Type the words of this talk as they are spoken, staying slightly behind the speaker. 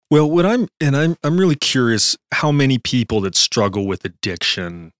Well, I'm really curious how many people that struggle with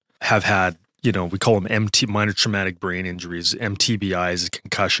addiction have had, we call them minor traumatic brain injuries, MTBIs,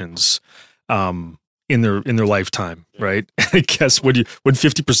 concussions, in their lifetime, right? I guess when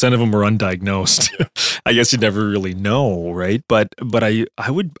 50% of them are undiagnosed, I guess you never really know, right? But I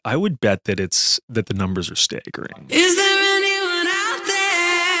would bet that the numbers are staggering. Is there anyone out there?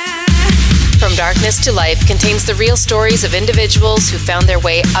 From Darkness to Life contains the real stories of individuals who found their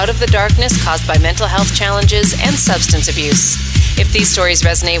way out of the darkness caused by mental health challenges and substance abuse. If these stories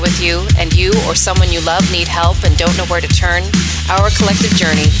resonate with you, and you or someone you love need help and don't know where to turn, Our Collective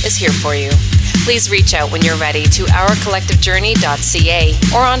Journey is here for you. Please reach out when you're ready to ourcollectivejourney.ca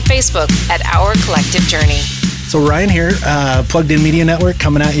or on Facebook at Our Collective Journey. So Ryan here, Plugged In Media Network,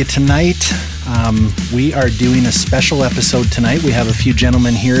 coming at you tonight. We are doing a special episode tonight. We have a few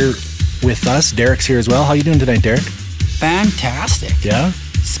gentlemen here with us. Derek's here as well. How you doing tonight, Derek? Fantastic. Yeah?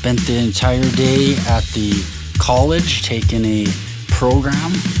 Spent the entire day at the college taking a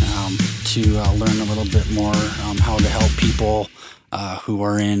program to learn a little bit more how to help people who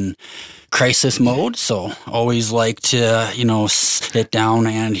are in crisis mode. So always like to, sit down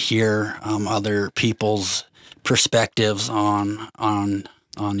and hear other people's perspectives on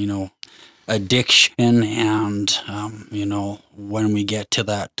addiction and, when we get to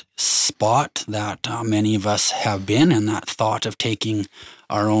that spot that many of us have been, and that thought of taking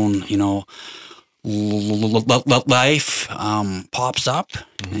our own, life pops up.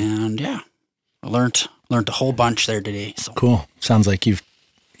 Mm-hmm. And yeah, I learned a whole bunch there today. So cool. Sounds like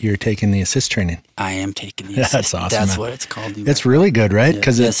you're taking the assist training. I am taking the assist. That's awesome. That's man. what it's called. It's really good, right?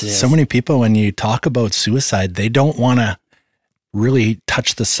 Because yes, so many people, when you talk about suicide, they don't want to really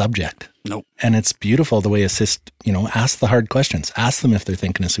touch the subject. Nope. And it's beautiful the way assist, ask the hard questions. Ask them if they're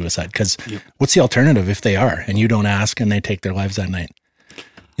thinking of suicide. Because what's the alternative if they are and you don't ask and they take their lives that night?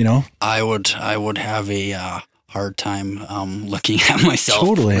 I would have a hard time looking at myself.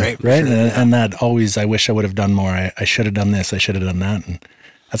 Totally. Right. Sure. And that always, I wish I would have done more. I should have done this. I should have done that. And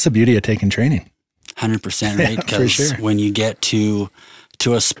that's the beauty of taking training. 100%, right? Because sure. When you get to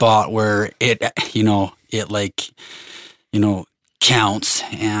a spot where it counts,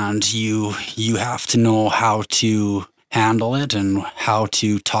 and you have to know how to handle it and how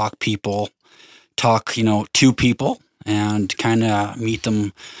to talk to people and kind of meet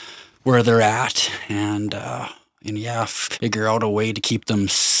them where they're at and figure out a way to keep them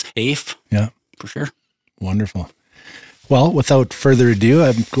safe. Yeah, for sure. Wonderful. Well, without further ado,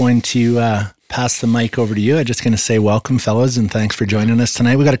 I'm going to pass the mic over to you. I'm just going to say welcome, fellas, and thanks for joining us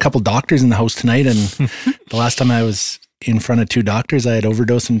tonight. We got a couple doctors in the house tonight, and the last time I was in front of two doctors, I had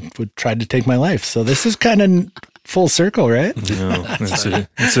overdosed and tried to take my life. So this is kind of full circle, right? No,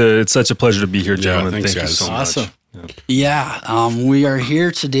 it's such a pleasure to be here, gentlemen. Thanks, Thank guys. you so Awesome. much. Yeah, we are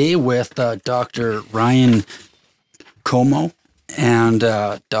here today with Dr. Ryan Como and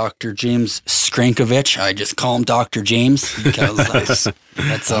Dr. James Skrankovich. I just call him Dr. James because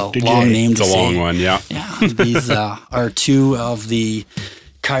that's a long name to say. It's a long one, yeah. Yeah, these are two of the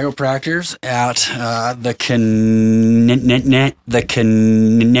chiropractors at the Kinetics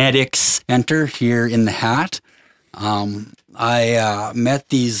Center here in the Hat. I met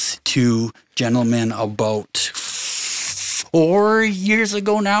these two gentlemen about 4 years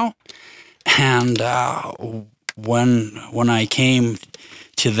ago now, and when I came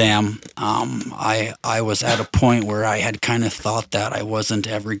to them, I was at a point where I had kind of thought that I wasn't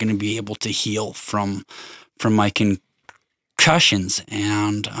ever going to be able to heal from my concussions,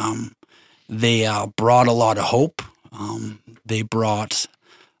 and they brought a lot of hope. They brought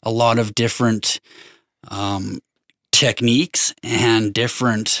a lot of different techniques and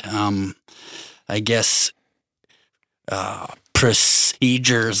different,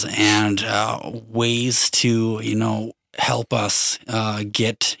 procedures and ways to, help us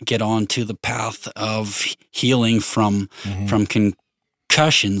get onto the path of healing from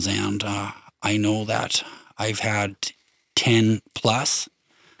concussions. And I know that I've had 10 plus.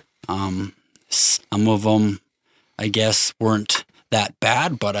 Some of them, I guess, weren't that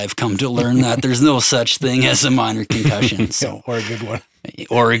bad, but I've come to learn that there's no such thing as a minor concussion. So or a good one.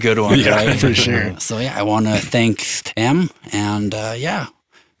 Or a good one, yeah, right? For sure. So yeah, I want to thank them, and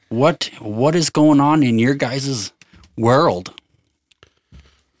what is going on in your guys' world?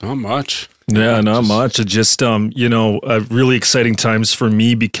 Not much. Yeah, not much. It just, really exciting times for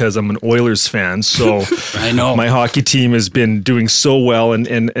me because I'm an Oilers fan. So I know my hockey team has been doing so well,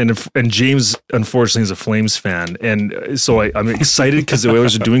 and James unfortunately is a Flames fan, and so I'm excited because the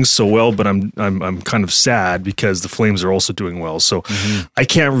Oilers are doing so well, but I'm kind of sad because the Flames are also doing well. So I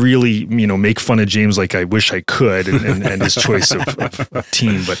can't really make fun of James like I wish I could, and his choice of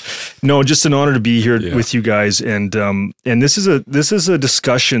team. But no, just an honor to be here with you guys, and this is a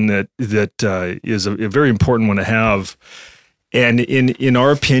discussion that is a very important one to have. And in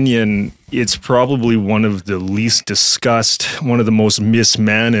our opinion, it's probably one of the least discussed, one of the most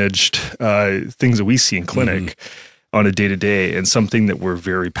mismanaged things that we see in clinic on a day-to-day, and something that we're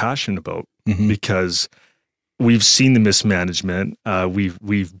very passionate about because we've seen the mismanagement.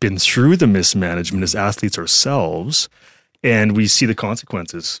 We've been through the mismanagement as athletes ourselves, and we see the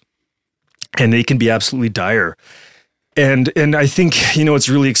consequences, and they can be absolutely dire. And I think, it's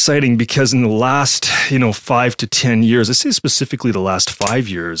really exciting because in the last, 5 to 10 years, I say specifically the last 5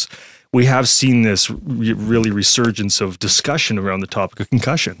 years, we have seen this really resurgence of discussion around the topic of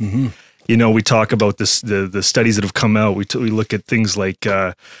concussion. We talk about this, the studies that have come out. We look at things like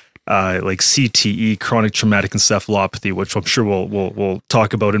CTE, chronic traumatic encephalopathy, which I'm sure we'll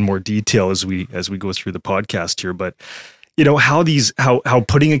talk about in more detail as we go through the podcast here. But how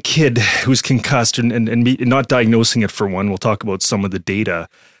putting a kid who's concussed and not diagnosing it for one, we'll talk about some of the data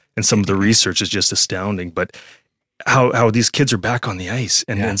and some of the research is just astounding, but how these kids are back on the ice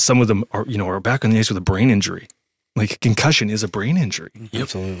and some of them are back on the ice with a brain injury. Like a concussion is a brain injury.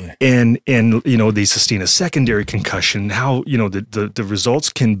 Absolutely. And they sustain a secondary concussion. How, the results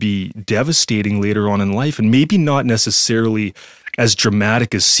can be devastating later on in life and maybe not necessarily as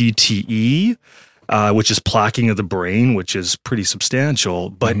dramatic as CTE, which is plaquing of the brain, which is pretty substantial,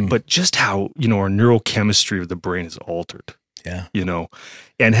 but just how, our neurochemistry of the brain is altered. Yeah.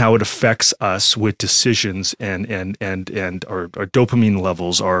 And how it affects us with decisions and our dopamine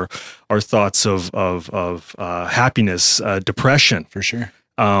levels, our thoughts of happiness, depression. For sure.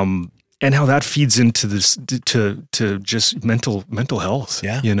 And how that feeds into this to just mental health.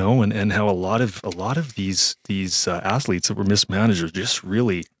 Yeah. And how a lot of these athletes that were mismanaged are just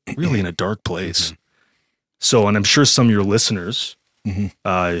really in a dark place. So, and I'm sure some of your listeners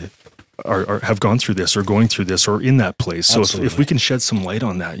have gone through this or going through this or in that place. So if we can shed some light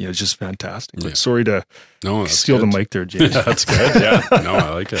on that, it's just fantastic. But sorry to steal the mic there, James. Yeah, that's good. Yeah, no, I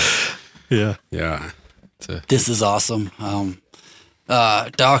like it. Yeah. This is awesome.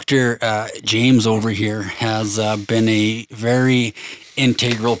 Dr. James over here has been a very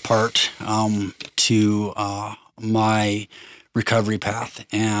integral part to my recovery path,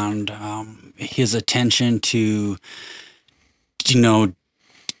 and his attention to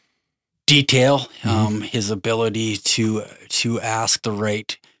detail, his ability to ask the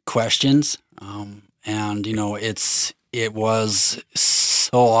right questions, and it was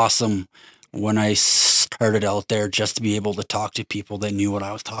so awesome when I started out there just to be able to talk to people that knew what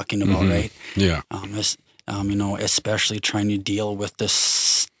I was talking about, right? Yeah. Especially trying to deal with the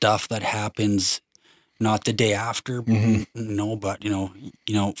stuff that happens not the day after, but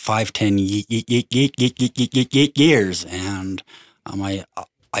 5-10 years, and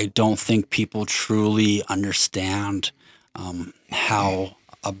I don't think people truly understand how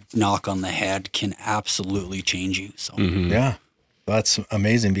a knock on the head can absolutely change you. So yeah, that's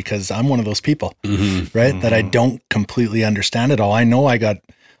amazing because I'm one of those people, right? That I don't completely understand it all. I know I got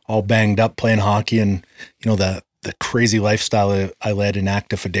all banged up playing hockey, and the crazy lifestyle I led in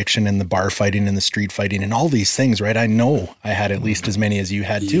active addiction and the bar fighting and the street fighting and all these things, right? I know I had at least as many as you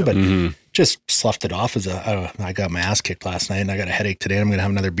had too, but just sloughed it off as I got my ass kicked last night and I got a headache today. I'm going to have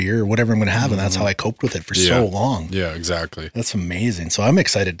another beer or whatever I'm going to have. And that's how I coped with it for so long. Yeah, exactly. That's amazing. So I'm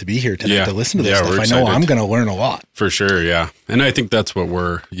excited to be here tonight to listen to this stuff. We're I know I'm going to learn a lot. For sure. Yeah. And I think that's what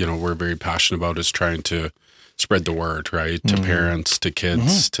we're very passionate about, is trying to spread the word, right? To parents, to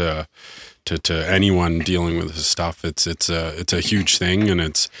kids, to anyone dealing with this stuff. It's a huge thing, and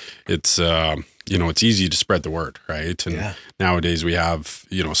it's easy to spread the word, right? And nowadays we have,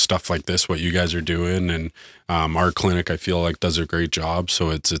 stuff like this, what you guys are doing, and our clinic, I feel like, does a great job. So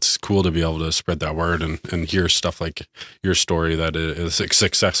it's cool to be able to spread that word and hear stuff like your story that is a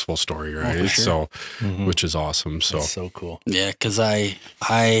successful story, right? Oh, for sure. So, which is awesome. So That's so cool. Yeah, because I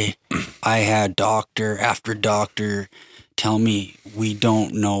had doctor after doctor tell me, we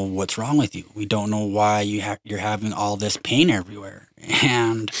don't know what's wrong with you. We don't know why you're having all this pain everywhere.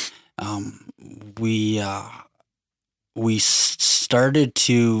 And we started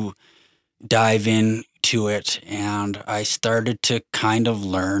to dive into it, and I started to kind of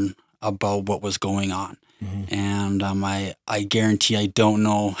learn about what was going on. And I guarantee I don't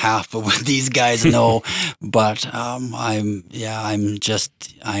know half of what these guys know, but I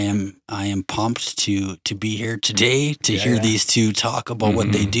am pumped to be here today to hear these two talk about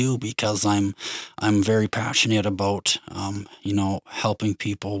what they do, because I'm very passionate about helping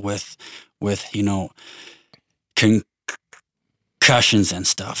people with concussions and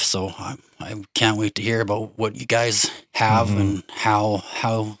stuff. So I can't wait to hear about what you guys have and how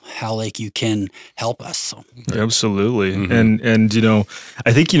like you can help us. So absolutely. And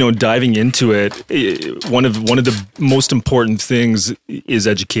I think diving into it, one of the most important things is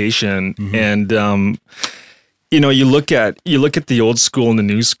education. And you look at the old school and the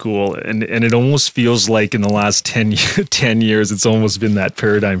new school, and it almost feels like in the last 10 years, it's almost been that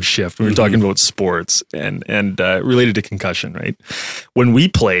paradigm shift. We were talking about sports and related to concussion, right? When we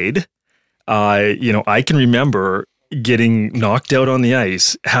played, I can remember getting knocked out on the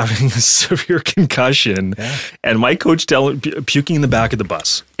ice, having a severe concussion, and my coach puking in the back of the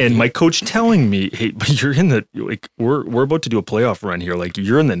bus, and my coach telling me, "Hey, but you're in the we're about to do a playoff run here. Like,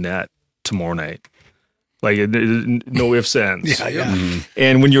 you're in the net tomorrow night." Like, no ifs, ands.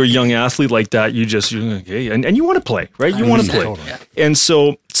 And when you're a young athlete like that, you're okay, and you want to play, right? You want to play. Totally. And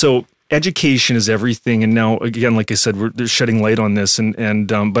so education is everything. And now, again, like I said, they're shedding light on this.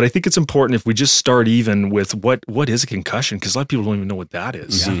 But I think it's important if we just start even with what is a concussion, because a lot of people don't even know what that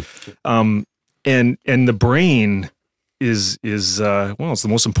is. And the brain is it's the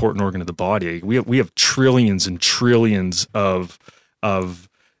most important organ of the body. We have trillions and trillions of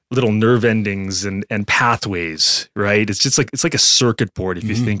little nerve endings and pathways, right? It's like a circuit board if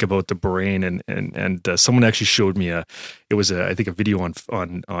you think about the brain. And someone actually showed me I think a video on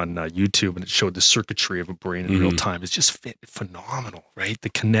YouTube, and it showed the circuitry of a brain in real time. It's just phenomenal, right? The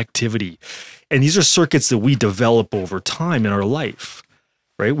connectivity, and these are circuits that we develop over time in our life,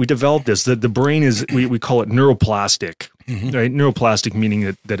 right? We develop this. The brain is we call it neuroplastic, right? Neuroplastic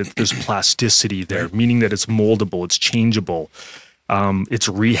meaning that there's plasticity there, meaning that it's moldable, it's changeable. It's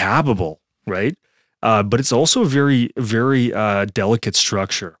rehabable, right? But it's also a very, very delicate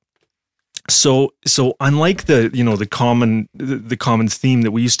structure. So unlike the common theme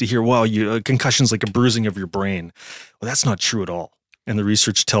that we used to hear, concussion's like a bruising of your brain. Well, that's not true at all. And the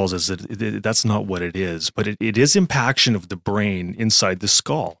research tells us that that's not what it is. But it is impaction of the brain inside the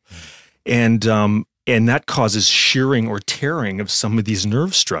skull, and that causes shearing or tearing of some of these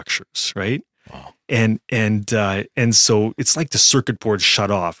nerve structures, right? Wow. And so it's like the circuit board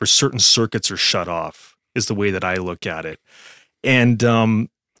shut off, or certain circuits are shut off, is the way that I look at it. And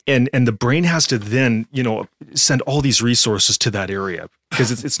the brain has to then, send all these resources to that area,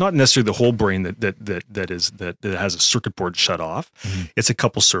 because it's not necessarily the whole brain that has a circuit board shut off. It's a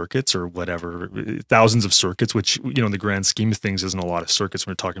couple circuits or whatever, thousands of circuits, which, in the grand scheme of things isn't a lot of circuits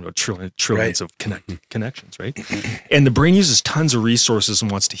when we're talking about trillions of connections, right? And the brain uses tons of resources and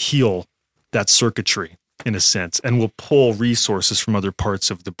wants to heal that circuitry in a sense, and will pull resources from other parts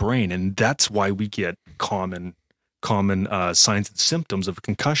of the brain. And that's why we get common signs and symptoms of a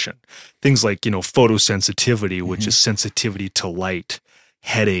concussion. Things like, photosensitivity, which is sensitivity to light,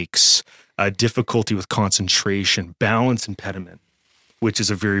 headaches, difficulty with concentration, balance impediment, which is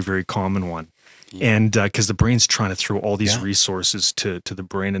a very, very common one. And because the brain's trying to throw all these resources to the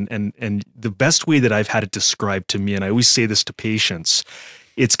brain. And the best way that I've had it described to me, and I always say this to patients,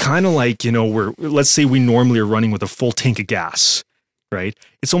 it's kind of like, let's say we normally are running with a full tank of gas, right?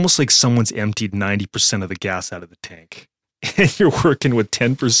 It's almost like someone's emptied 90% of the gas out of the tank, and you're working with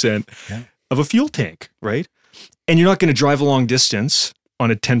 10% of a fuel tank, right? And you're not going to drive a long distance on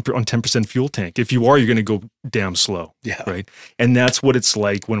 10% fuel tank. If you are, you're going to go damn slow, right? And that's what it's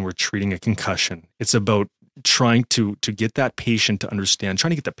like when we're treating a concussion. It's about trying to get that patient to understand,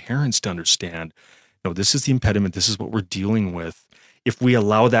 trying to get the parents to understand, this is the impediment, this is what we're dealing with. If we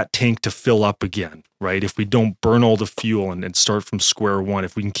allow that tank to fill up again, right? If we don't burn all the fuel and start from square one,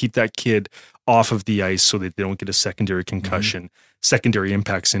 if we can keep that kid off of the ice so that they don't get a secondary concussion, secondary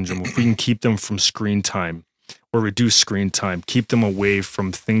impact syndrome, if we can keep them from screen time or reduce screen time, keep them away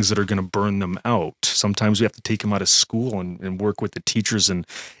from things that are going to burn them out. Sometimes we have to take them out of school and work with the teachers and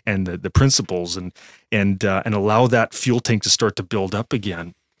the principals and allow that fuel tank to start to build up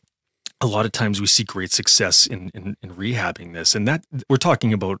again. A lot of times we see great success in rehabbing this, and that we're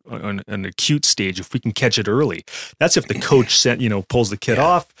talking about on an acute stage. If we can catch it early, that's if the coach pulls the kid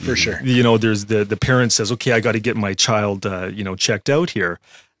off for sure. There's the parent says, okay, I got to get my child checked out here.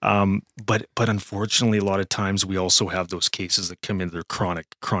 But unfortunately, a lot of times we also have those cases that come in. They're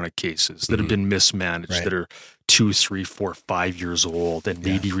chronic cases that have been mismanaged, that are 2, 3, 4, 5 years old and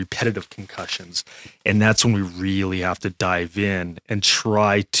maybe repetitive concussions. And that's when we really have to dive in and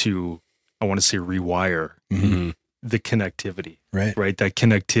try to, I want to say, rewire the connectivity, right? That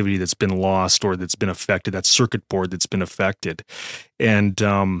connectivity that's been lost or that's been affected, that circuit board that's been affected. And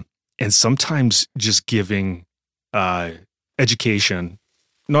sometimes just giving education,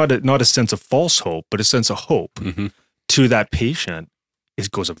 not a sense of false hope, but a sense of hope to that patient,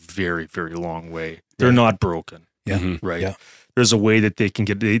 it goes a very, very long way. They're not broken, right? Yeah. There's a way that they can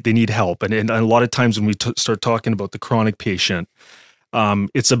get, they need help. And a lot of times when we start talking about the chronic patient,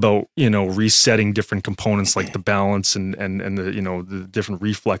 it's about, resetting different components like the balance and the, the different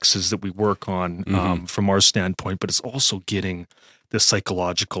reflexes that we work on from our standpoint, but it's also getting the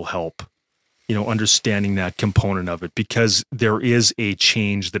psychological help, understanding that component of it, because there is a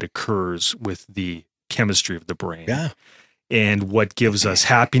change that occurs with the chemistry of the brain. Yeah. And what gives us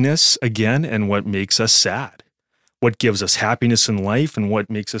happiness again, and what makes us sad. What gives us happiness in life and what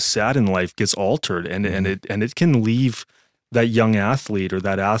makes us sad in life gets altered, and it can leave that young athlete or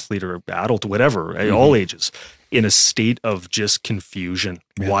that athlete or adult, whatever, at all ages, in a state of just confusion.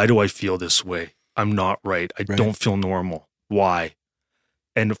 Yeah. Why do I feel this way? I'm not right. I don't feel normal. Why?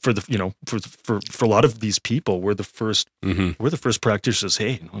 And for the for a lot of these people, we're the first practitioners.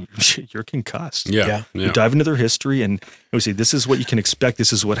 Hey, you're concussed. Yeah. We dive into their history and we say, this is what you can expect.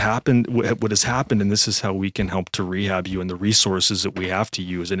 This is what happened. What has happened, and this is how we can help to rehab you and the resources that we have to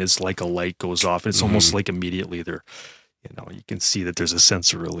use. And it's like a light goes off. And it's almost like immediately they're, you can see that there's a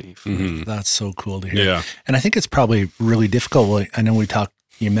sense of relief. That's so cool to hear. Yeah. And I think it's probably really difficult. I know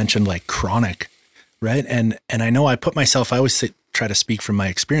you mentioned like chronic, right? And I know I always try to speak from my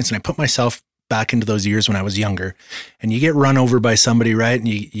experience, and I put myself back into those years when I was younger, and you get run over by somebody, right? And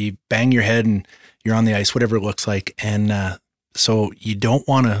you bang your head and you're on the ice, whatever it looks like. And so you don't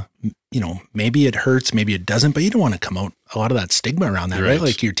want to, maybe it hurts, maybe it doesn't, but you don't want to come out a lot of that stigma around that, right?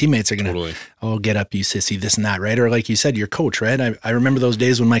 Like your teammates are going to, oh, get up, you sissy, this and that, right? Or like you said, your coach, right? I remember those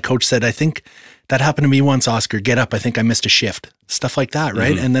days when my coach said, I think that happened to me once, Oscar, get up. I think I missed a shift, stuff like that,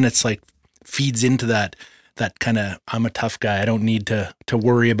 right? And then it's like feeds into that kind of, I'm a tough guy, I don't need to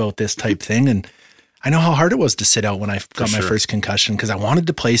worry about this type thing. And I know how hard it was to sit out when I got my first concussion, because I wanted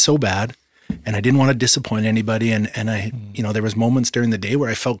to play so bad and I didn't want to disappoint anybody. And I, there was moments during the day where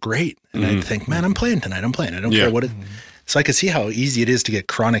I felt great and I'd think, man, I'm playing tonight. I don't care what it. So I could see how easy it is to get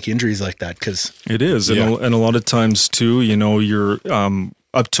chronic injuries like that, because it is. And a lot of times too, you're,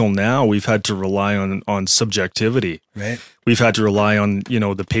 up till now, we've had to rely on subjectivity. Right. We've had to rely on,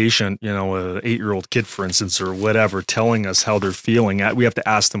 the patient, a 8-year-old kid, for instance, or whatever, telling us how they're feeling. We have to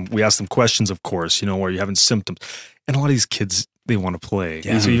ask them. We ask them questions, of course. Are you having symptoms? And a lot of these kids, they want to play.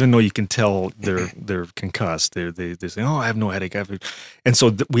 Yeah. So even though you can tell they're concussed, they say, "Oh, I have no headache." And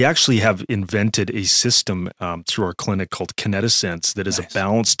so we actually have invented a system through our clinic called Kinetisense that is a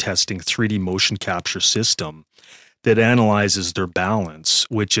balance testing 3D motion capture system that analyzes their balance,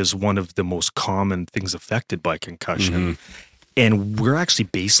 which is one of the most common things affected by concussion. And we're actually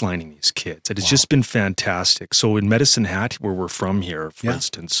baselining these kids. And it's just been fantastic. So in Medicine Hat, where we're from here, for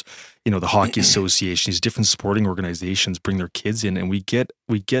instance, the Hockey Association, these different sporting organizations bring their kids in, and we get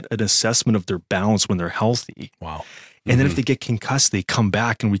an assessment of their balance when they're healthy. Wow. And then if they get concussed, they come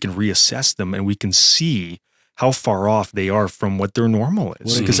back and we can reassess them and we can see how far off they are from what their normal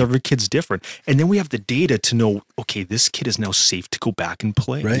is, because every kid's different. And then we have the data to know, okay, this kid is now safe to go back and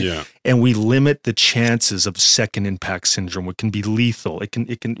play. Right. Yeah. And we limit the chances of second impact syndrome, which can be lethal. It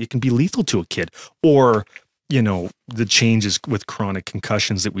can be lethal to a kid, or, the changes with chronic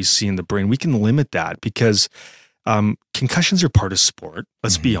concussions that we see in the brain. We can limit that because concussions are part of sport.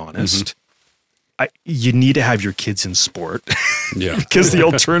 Let's be honest. You need to have your kids in sport, because the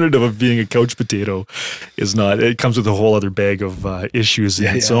alternative of being a couch potato is not. It comes with a whole other bag of issues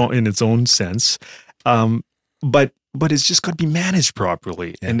in its own sense. But it's just got to be managed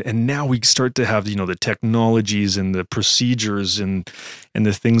properly. Yeah. And now we start to have the technologies and the procedures and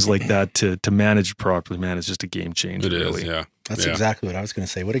the things like that to manage properly. Man, it's just a game changer. It really. is, yeah. That's exactly what I was going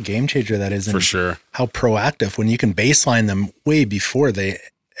to say. What a game changer that is, and for sure. How proactive when you can baseline them way before they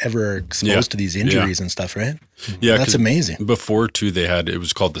ever exposed to these injuries and stuff, right? Yeah, that's amazing. Before too, it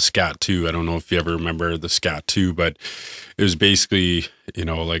was called the SCAT-2. I don't know if you ever remember the SCAT-2, but it was basically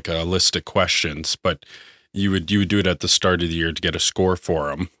like a list of questions, but you would do it at the start of the year to get a score for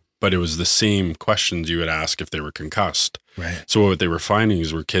them. But it was the same questions you would ask if they were concussed. Right. So what they were finding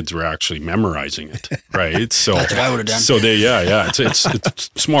is where kids were actually memorizing it. Right. So that's what I would have done. So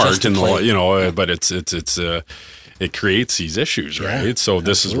it's smart and but it's it creates these issues, Yeah, right? So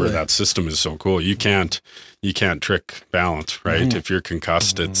this is where absolutely. that system is so cool. You can't trick balance, right? If you're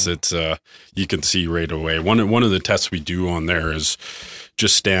concussed, it's you can see right away. One of the tests we do on there is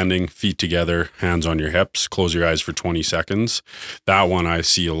just standing, feet together, hands on your hips, close your eyes for 20 seconds. That one I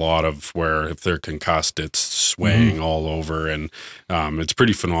see a lot of where if they're concussed, it's swaying all over, and it's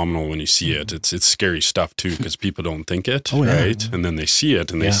pretty phenomenal when you see it. It's scary stuff too, because people don't think it, right? And then they see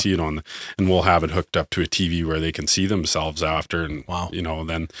it, and they see it and we'll have it hooked up to a TV where they can see themselves after, and you know,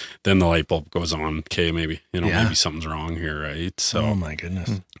 then the light bulb goes on. Okay, maybe maybe something's wrong here, right? So Oh my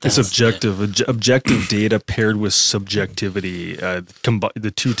goodness. It's objective data paired with subjectivity.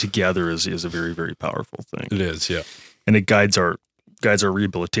 The two together is a very, very powerful thing. it is, yeah. And it guides our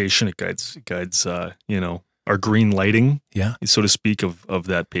rehabilitation. It guides our green lighting, Yeah. so to speak, of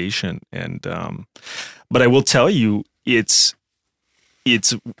that patient. And but I will tell you, it's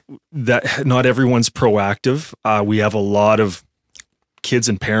that not everyone's proactive. We have a lot of kids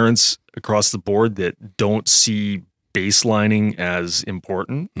and parents across the board that don't see baselining as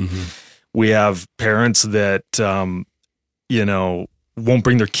important. We have parents that won't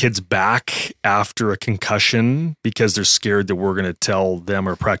bring their kids back after a concussion because they're scared that we're going to tell them,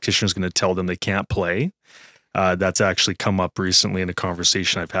 or practitioners going to tell them they can't play. That's actually come up recently in a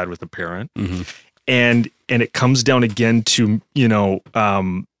conversation I've had with a parent. And it comes down again to,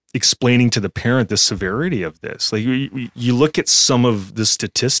 explaining to the parent the severity of this. Like you look at some of the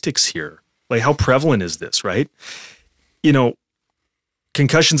statistics here, like how prevalent is this, right?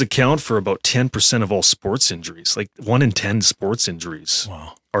 Concussions account for about 10% of all sports injuries. Like 1 in 10 sports injuries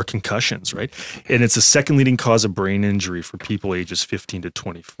are concussions, right? And it's the second leading cause of brain injury for people ages 15 to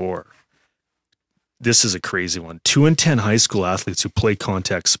 24. This is a crazy one. 2 in 10 high school athletes who play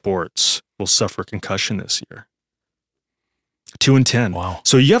contact sports will suffer concussion this year. 2 in 10. Wow.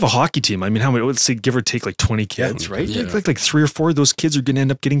 So you have a hockey team. I mean, how many, let's say, give or take like 20 kids, right? Yeah. Like 3 or 4 of those kids are going to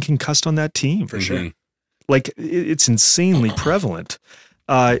end up getting concussed on that team. For sure. Like it's insanely prevalent.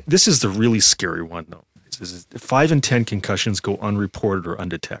 This is the really scary one, though. 5 in 10 concussions go unreported or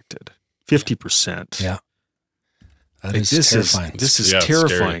undetected. 50%. Yeah. That Like, is this terrifying. This is it's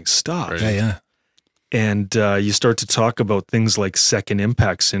terrifying scary. stuff. Right. Yeah. And you start to talk about things like second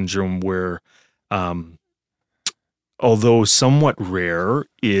impact syndrome, where, although somewhat rare,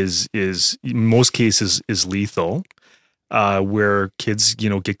 is in most cases is lethal. Where kids,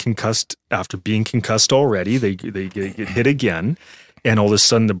 get concussed after being concussed already. They get hit again, and all of a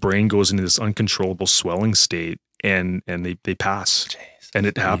sudden the brain goes into this uncontrollable swelling state, and they pass. And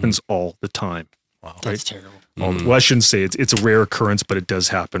it happens all the time. Wow. That's terrible. Well, I shouldn't say it's a rare occurrence, but it does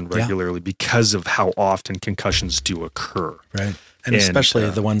happen regularly because of how often concussions do occur. Right. And especially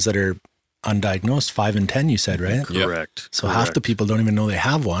the ones that are undiagnosed, 5 in 10, you said, right? Correct. So half the people don't even know they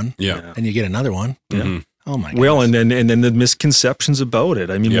have one. Yeah. And you get another one. Yeah. Oh my goodness. Well, and then the misconceptions about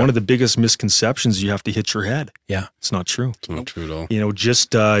it. I mean, one of the biggest misconceptions, you have to hit your head. Yeah. It's not true. It's not true at all.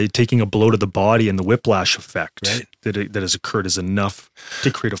 Just taking a blow to the body and the whiplash effect Right. that has occurred is enough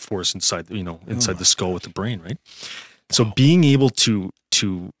to create a force inside the skull with the brain, right? So being able to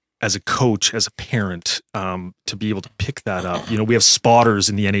as a coach, as a parent, to be able to pick that up. We have spotters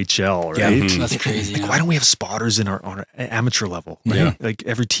in the NHL, right? That's crazy. Like, why don't we have spotters on our amateur level? Right? Yeah. Like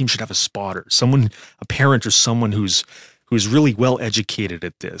every team should have a spotter, a parent or someone who's really well educated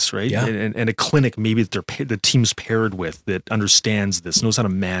at this, right? Yeah. And a clinic maybe that the team's paired with that understands this, knows how to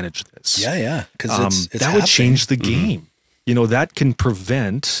manage this. Yeah. Because it's that would change the game. That can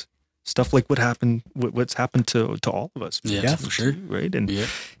prevent stuff like what's happened to all of us. Yeah, for sure. Right.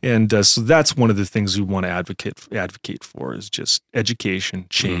 And so that's one of the things we want to advocate for is just education,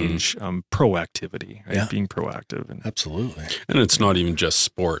 change, proactivity, right? Yeah. Being proactive. And Absolutely. And it's not even just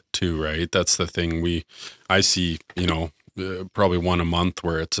sport too, right? That's the thing I see, probably one a month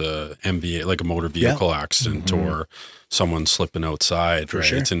where it's a MVA, like a motor vehicle accident or someone slipping outside, right?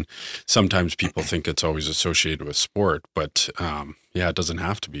 sure. And sometimes people think it's always associated with sport, but it doesn't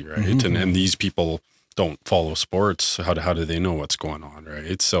have to be, right? And these people don't follow sports. How do they know what's going on,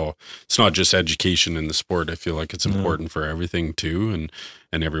 right? So it's not just education in the sport. I feel like it's important for everything too,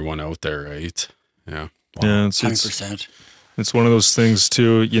 and everyone out there, right? Yeah. Yeah, 100%. it's one of those things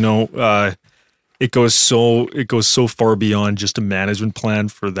too, it goes so far beyond just a management plan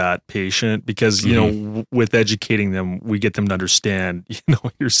for that patient because, with educating them, we get them to understand,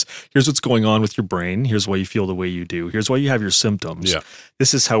 here's what's going on with your brain. Here's why you feel the way you do. Here's why you have your symptoms. Yeah.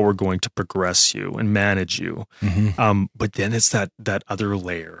 This is how we're going to progress you and manage you. But then it's that other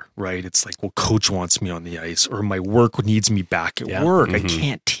layer, right? It's like, well, coach wants me on the ice or my work needs me back at work. I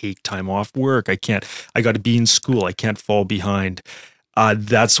can't take time off work. I got to be in school. I can't fall behind.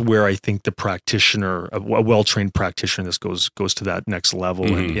 that's where I think the practitioner, a well-trained practitioner, this goes to that next level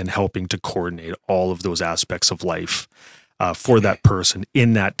in helping to coordinate all of those aspects of life for that person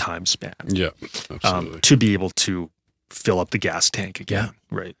in that time span. Yeah, absolutely. To be able to fill up the gas tank again,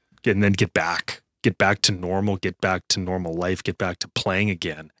 right? And then get back to normal life, get back to playing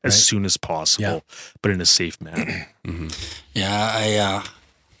again as soon as possible, but in a safe manner. Yeah,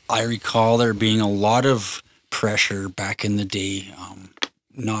 I recall there being a lot of pressure back in the day,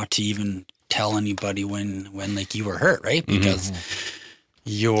 not to even tell anybody when like you were hurt, right? Because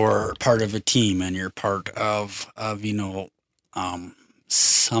you're part of a team and you're part of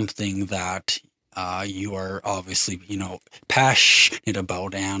something that you are obviously passionate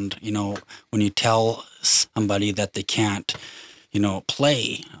about, and when you tell somebody that they can't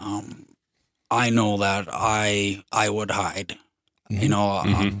play, I know that I would hide.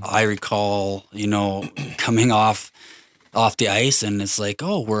 I recall, coming off the ice, and it's like,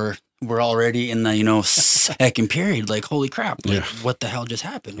 oh, we're already in the, second period. Like, holy crap! Like, what the hell just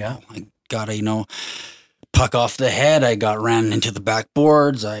happened? Yeah, I gotta, puck off the head. I ran into the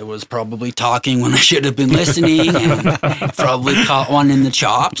backboards. I was probably talking when I should have been listening, and probably caught one in the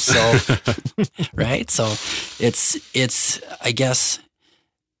chops. So, right. So, it's. I guess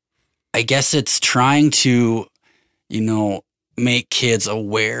it's trying to, make kids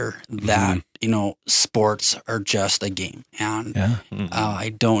aware that sports are just a game, and I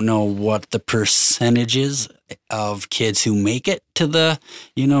don't know what the percentages of kids who make it to the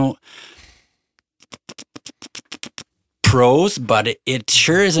pros, but it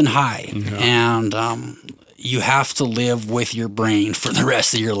sure isn't high, and you have to live with your brain for the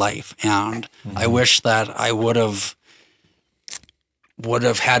rest of your life. And I wish that I would have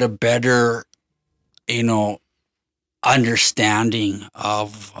had a better understanding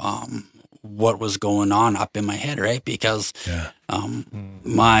of what was going on up in my head, right? Because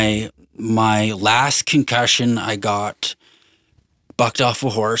my last concussion, I got bucked off a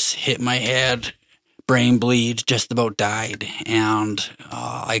horse, hit my head, brain bleed, just about died, and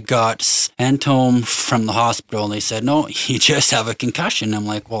I got sent home from the hospital, and they said, no, you just have a concussion. I'm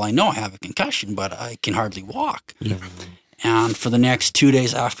like, well, I know I have a concussion, but I can hardly walk. And for the next 2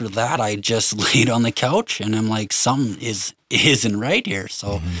 days after that, I just laid on the couch, and I'm like, something isn't right here.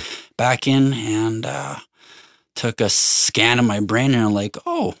 So back in and took a scan of my brain, and I'm like,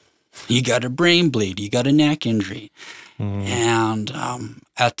 oh, you got a brain bleed, you got a neck injury. And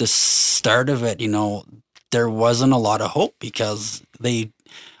at the start of it, there wasn't a lot of hope, because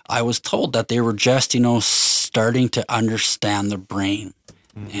I was told that they were just, starting to understand the brain.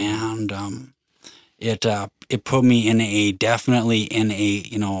 And it put me definitely in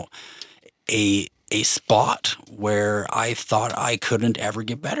a spot where I thought I couldn't ever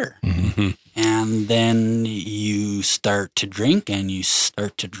get better. And then you start to drink, and you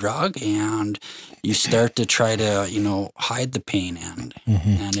start to drug, and you start to try to, hide the pain, and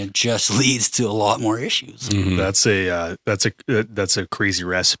it just leads to a lot more issues. That's a crazy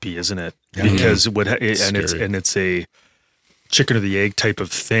recipe, isn't it? Because it's a chicken or the egg type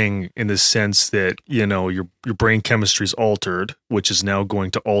of thing, in the sense that your brain chemistry is altered, which is now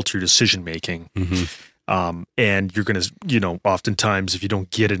going to alter your decision making. And you're going to, oftentimes, if you don't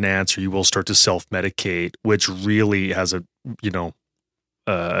get an answer, you will start to self-medicate, which really has an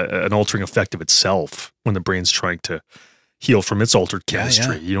altering effect of itself when the brain's trying to heal from its altered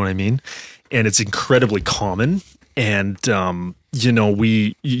chemistry. You know what I mean? And it's incredibly common. And,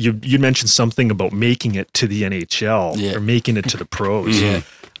 you mentioned something about making it to the NHL or making it to the pros.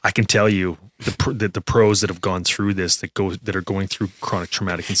 I can tell you the pros that have gone through this, that are going through chronic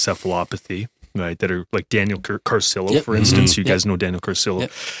traumatic encephalopathy, right? That are like Daniel Carcillo, for instance. You guys know Daniel Carcillo.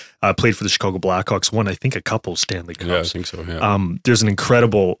 Played for the Chicago Blackhawks, won, I think, a couple Stanley Cups. Yeah, I think so, yeah. There's an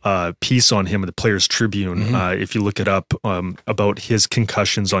incredible piece on him in the Players Tribune, if you look it up, about his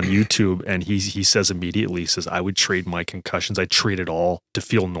concussions on YouTube, and he says immediately, I would trade my concussions. I'd trade it all to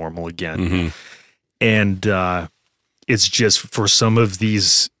feel normal again. And it's just, for some of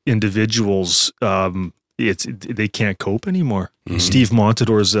these individuals, they can't cope anymore. Steve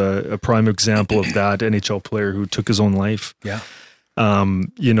Montador is a prime example of that, NHL player who took his own life.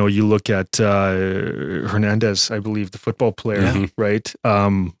 You look at Hernandez, I believe, the football player, right?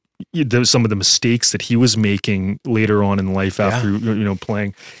 There's some of the mistakes that he was making later on in life after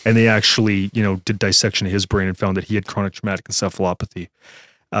playing, and they actually did dissection of his brain and found that he had chronic traumatic encephalopathy.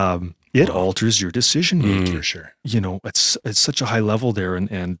 It alters your decision making, for sure. It's such a high level there,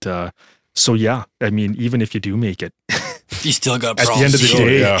 and so yeah, I mean, even if you do make it, You still got at the problems. end of the Sure,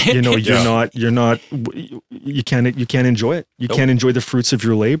 day, yeah. you know, Yeah. you can't enjoy it. You can't enjoy the fruits of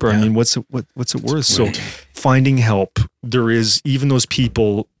your labor. I mean, what's it worth? So finding help, there is even those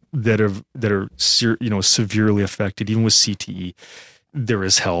people that are severely affected, even with CTE, there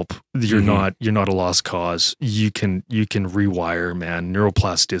is help. You're not a lost cause. You can rewire, man.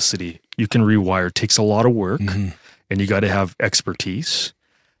 Neuroplasticity. You can rewire. It takes a lot of work, and you got to have expertise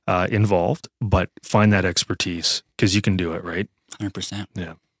involved, but find that expertise because you can do it, right? 100%.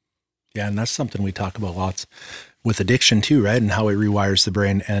 Yeah. Yeah, and that's something we talk about lots with addiction too, right? And how it rewires the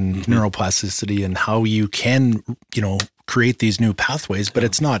brain and neuroplasticity and how you can, create these new pathways, but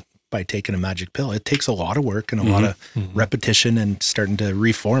it's not by taking a magic pill. It takes a lot of work and a lot of repetition and starting to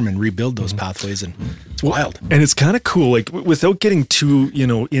reform and rebuild those pathways. And it's wild. And it's kind of cool, like without getting too,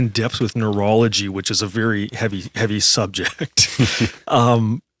 in depth with neurology, which is a very heavy subject.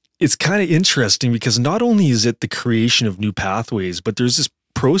 It's kind of interesting because not only is it the creation of new pathways, but there's this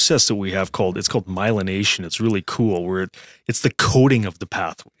process that we have called myelination. It's really cool, where it's the coding of the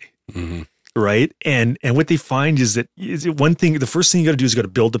pathway, right? And what they find is that the first thing you got to do is you got to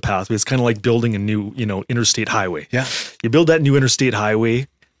build the pathway. It's kind of like building a new, interstate highway. Yeah. You build that new interstate highway,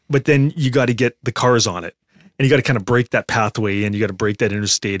 but then you got to get the cars on it. And you got to kind of break that pathway in, you got to break that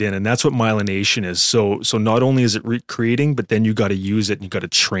interstate in. And that's what myelination is. So not only is it recreating, but then you got to use it and you got to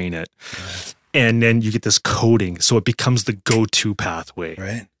train it. Right. And then you get this coding. So it becomes the go-to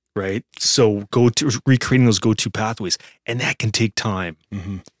pathway. Right. So recreating those go-to pathways. And that can take time.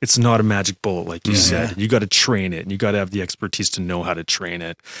 It's not a magic bullet, like you said. You got to train it and you got to have the expertise to know how to train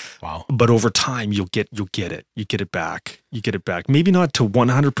it. Wow. But over time, you'll get it. You get it back. Maybe not to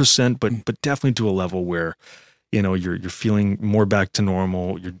 100%, but definitely to a level where you're feeling more back to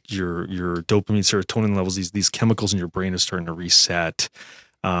normal. Your dopamine, serotonin levels, these chemicals in your brain are starting to reset,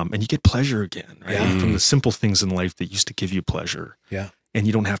 and you get pleasure again, right? From the simple things in life that used to give you pleasure. Yeah, and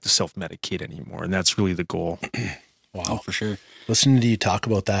you don't have to self-medicate anymore, and that's really the goal. Wow, Oh, for sure. Listening to you talk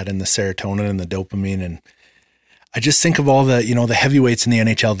about that and the serotonin and the dopamine, and I just think of all the the heavyweights in the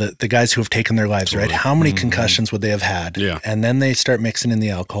NHL, the guys who have taken their lives, right? How many concussions would they have had? Yeah. And then they start mixing in the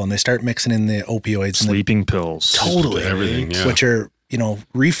alcohol and they start mixing in the opioids, Sleeping pills. Totally. Everything, yeah. Which are,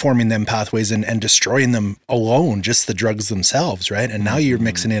 reforming them pathways and destroying them alone, just the drugs themselves, right? And now you're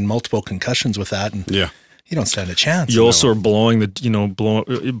mixing in multiple concussions with that, and you don't stand a chance. You also are blowing the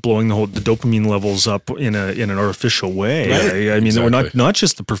dopamine levels up in an artificial way. Right. I mean, Exactly. we're not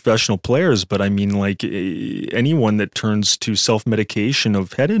just the professional players, but I mean, like anyone that turns to self-medication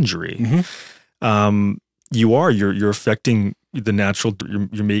of head injury, you're affecting the natural.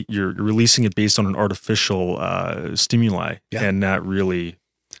 You're releasing it based on an artificial stimuli, and that really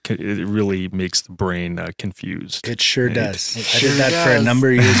makes the brain confused. It sure Right? does. It I did sure that for a does.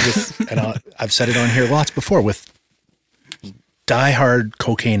 number of years with, and I've said it on here lots before, with diehard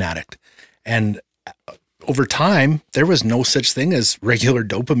cocaine addict. And over time, there was no such thing as regular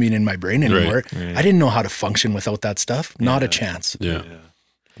dopamine in my brain anymore. Right. I didn't know how to function without that stuff. Not a chance. Yeah.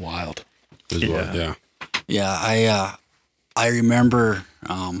 Wild. As well, yeah. Yeah, I remember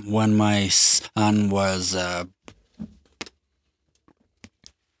when my son was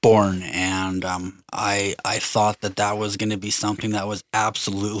born, and I thought that was going to be something that was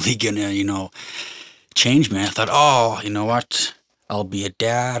absolutely going to, change me. I thought, oh, you know what? I'll be a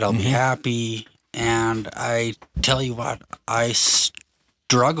dad. I'll be happy. And I tell you what, I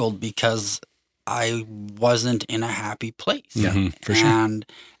struggled because I wasn't in a happy place. Yeah, for sure. And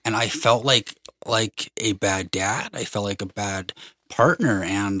I felt like a bad dad. I felt like a bad partner,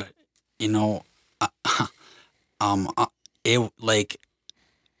 and it like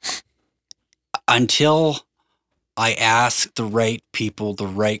until I asked the right people the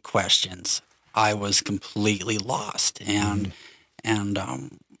right questions, I was completely lost. And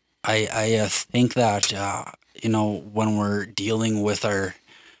I think that when we're dealing with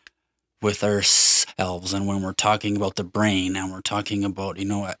ourselves, and when we're talking about the brain, and we're talking about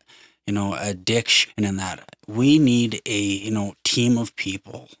addiction, and that we need a team of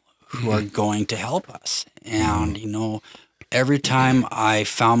people who are going to help us. And every time I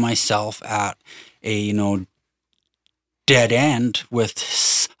found myself at a dead end with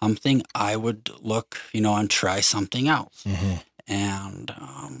something, I would look and try something else. And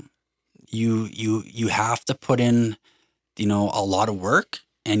you have to put in a lot of work,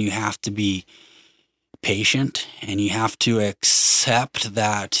 and you have to be patient, and you have to accept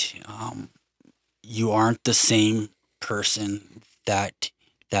that you aren't the same person that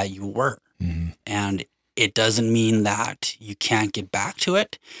you were. And it doesn't mean that you can't get back to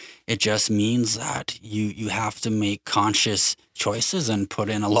it. It just means that you have to make conscious choices and put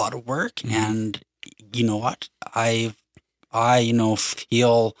in a lot of work. And you know what? I've I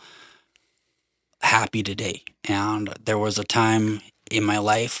feel happy today. And there was a time in my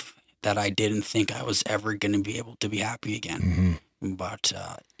life that I didn't think I was ever going to be able to be happy again. But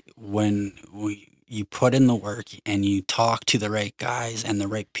when you put in the work and you talk to the right guys and the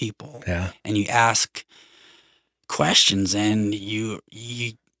right people, and you ask questions, and you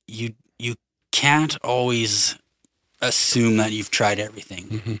can't always assume that you've tried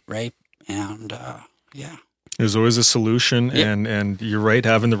everything, right? And there's always a solution, and you're right.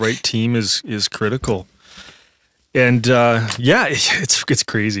 Having the right team is critical. And it's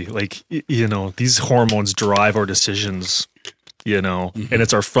crazy. Like, these hormones drive our decisions. And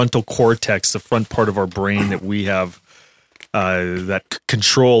it's our frontal cortex, the front part of our brain that we have that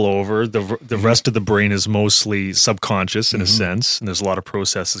control over. The rest of the brain is mostly subconscious in a sense, and there's a lot of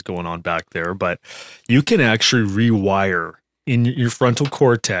processes going on back there. But you can actually rewire in your frontal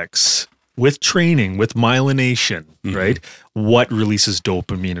cortex with training, with myelination, right? What releases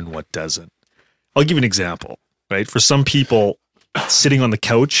dopamine and what doesn't. I'll give you an example, right? For some people, sitting on the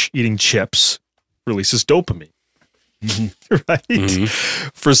couch eating chips releases dopamine. Right?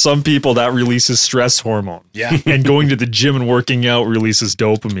 For some people, that releases stress hormone. And going to the gym and working out releases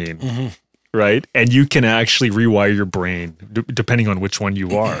dopamine. Right? And you can actually rewire your brain depending on which one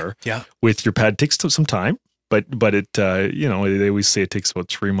you are. With your pad. It takes some time, but it they always say it takes about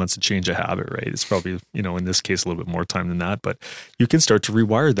 3 months to change a habit, right? It's probably, in this case, a little bit more time than that, but you can start to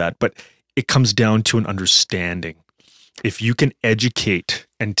rewire that. But it comes down to an understanding. If you can educate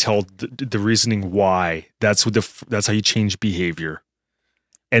and tell the reasoning why, that's how you change behavior.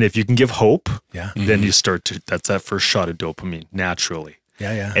 And if you can give hope, then you start to, that's that first shot of dopamine naturally.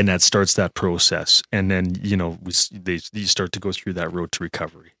 And that starts that process. And then, you start to go through that road to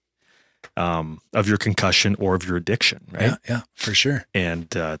recovery of your concussion or of your addiction, right? Yeah, for sure. And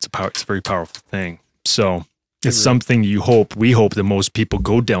it's a very powerful thing. So it's something we hope that most people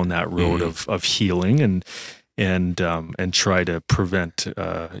go down that road of healing and try to prevent,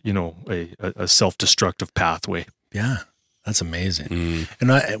 a self-destructive pathway. Yeah, that's amazing.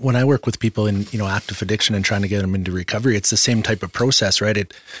 And when I work with people in, active addiction and trying to get them into recovery, it's the same type of process,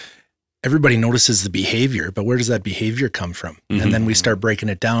 right? Everybody notices the behavior, but where does that behavior come from? And then we start breaking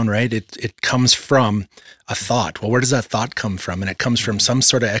it down, right? It comes from a thought. Well, where does that thought come from? And it comes from some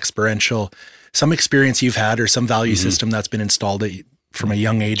sort of some experience you've had or some value system that's been installed from a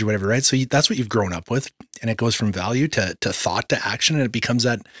young age or whatever, right? So that's what you've grown up with, and it goes from value to thought to action, and it becomes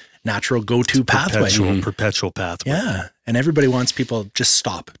that natural go-to pathway. Perpetual pathway. Yeah. And everybody wants people just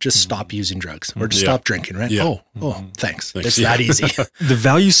stop using drugs or just stop drinking, right? Oh, thanks. It's that easy. The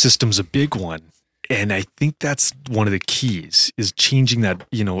value system's a big one. And I think that's one of the keys is changing that,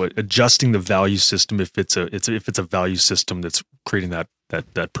 adjusting the value system if it's a value system that's creating that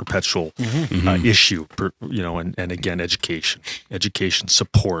perpetual issue, and again, education,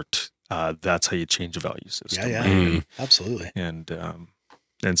 support. That's how you change a value system. Yeah, absolutely. And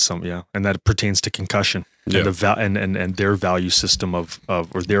that pertains to concussion and their value system of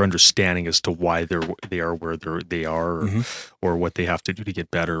or their understanding as to why they are where they are or what they have to do to get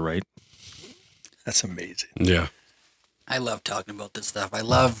better. Right. That's amazing. Yeah. I love talking about this stuff. I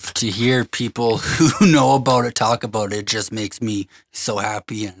love to hear people who know about it talk about it. It just makes me so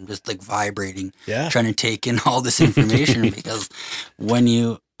happy and just like vibrating, trying to take in all this information because when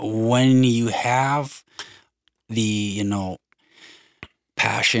you have the,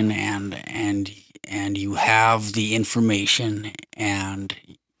 passion and you have the information and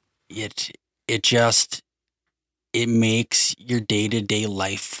it makes your day-to-day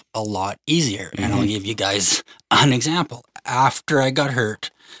life a lot easier. And I'll give you guys an example. After I got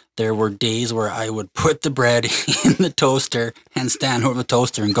hurt, there were days where I would put the bread in the toaster and stand over the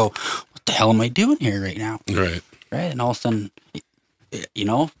toaster and go, what the hell am I doing here right now? Right. Right. And all of a sudden,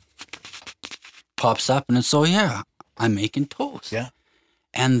 pops up and it's, I'm making toast. Yeah.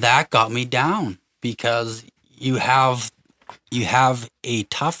 And that got me down because you have a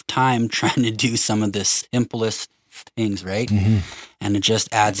tough time trying to do some of the simplest things, right? And it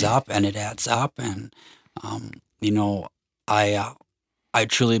just adds up and it adds up. And, I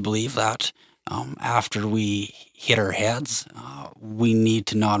truly believe that after we hit our heads, we need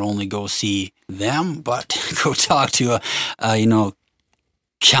to not only go see them, but go talk to a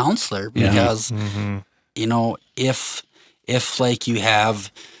counselor because, if like you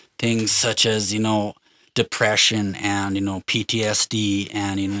have things such as, depression and, PTSD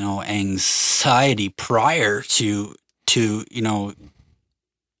and, anxiety prior to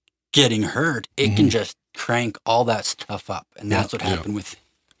getting hurt, it can just crank all that stuff up. And that's what happened with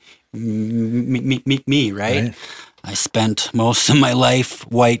me, right? I spent most of my life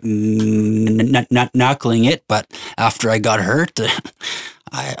white knuckling it, but after I got hurt,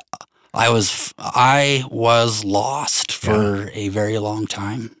 I was lost for a very long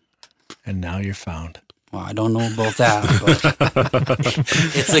time. And now you're found. Well, I don't know about that, but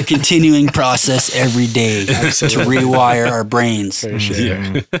it's a continuing process every day to rewire our brains. For sure.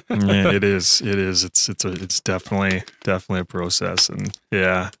 Yeah, it is. It is. It's definitely a process. And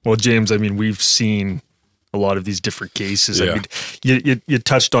yeah, well, James, I mean, we've seen a lot of these different cases. Yeah. I mean, you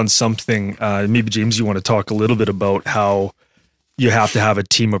touched on something. Maybe James, you want to talk a little bit about how you have to have a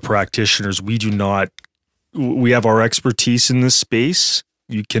team of practitioners. We do not. We have our expertise in this space.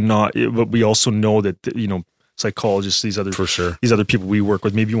 You cannot, but we also know that, you know, psychologists, these other people we work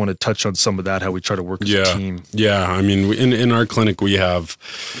with. Maybe you want to touch on some of that, how we try to work as a team. Yeah. I mean, in our clinic, we have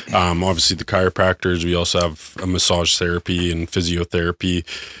obviously the chiropractors. We also have a massage therapy and physiotherapy,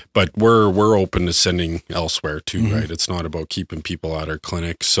 but we're open to sending elsewhere too, right? It's not about keeping people at our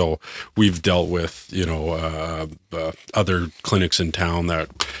clinic. So we've dealt with, you know, other clinics in town that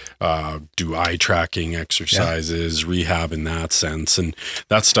do eye tracking exercises, rehab in that sense. And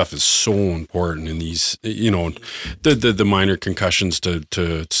that stuff is so important in these, you know, the minor concussions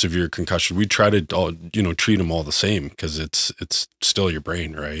to severe concussion. We try to, you know, treat them all the same because it's still your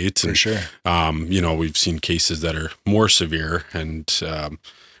brain, right? For sure. You know, we've seen cases that are more severe and,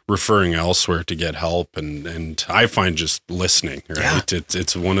 referring elsewhere to get help, and I find just listening, right? Yeah.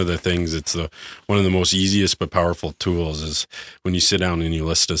 It's one of the things. It's one of the most easiest but powerful tools is when you sit down and you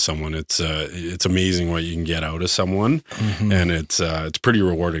listen to someone. It's amazing what you can get out of someone, and it's a pretty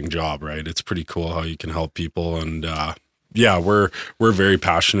rewarding job, right? It's pretty cool how you can help people, and yeah, we're very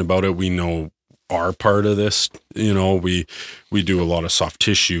passionate about it. We know our part of this, you know, we do a lot of soft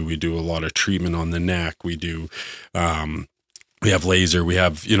tissue, we do a lot of treatment on the neck, we do. We have laser, we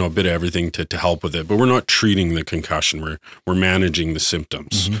have, you know, a bit of everything to help with it, but we're not treating the concussion. We're managing the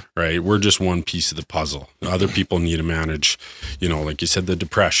symptoms, right? We're just one piece of the puzzle. Other people need to manage, you know, like you said, the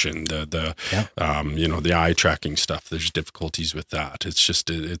depression, you know, the eye tracking stuff. There's difficulties with that. It's just,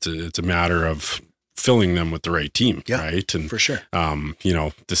 it's a matter of filling them with the right team, right? And for sure. You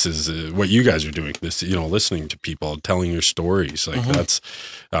know, this is what you guys are doing. This, you know, listening to people, telling your stories, like that's,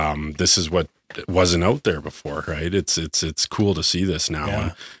 this is what wasn't out there before, right? It's cool to see this now,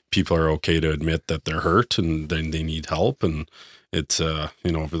 and people are okay to admit that they're hurt and then they need help. And it's, you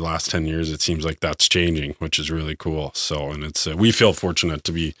know, over the last 10 years, it seems like that's changing, which is really cool. So, and it's, we feel fortunate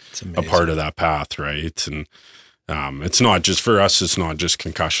to be a part of that path, right? And it's not just for us, it's not just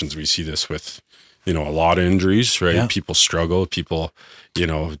concussions. We see this with, you know, a lot of injuries, right? Yeah. People struggle, people, you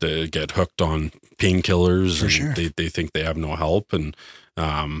know, they get hooked on painkillers and they think they have no help. And,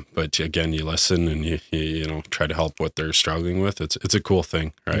 but again, you listen and you know, try to help what they're struggling with. It's a cool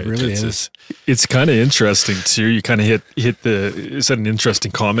thing, right? It really is. It's kind of interesting too. You kind of said an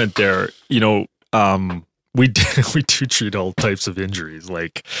interesting comment there. You know, we do treat all types of injuries,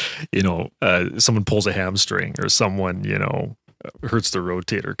 like, you know, someone pulls a hamstring or someone, you know, hurts the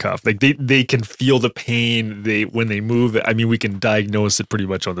rotator cuff. Like they can feel the pain when they move. I mean, we can diagnose it pretty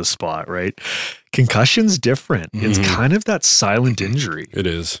much on the spot, right? Concussion's different. It's kind of that silent injury. It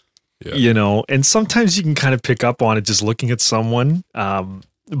is. Yeah. You know, and sometimes you can kind of pick up on it just looking at someone.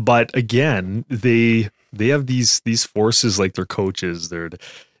 But again, they have these forces, like their coaches, their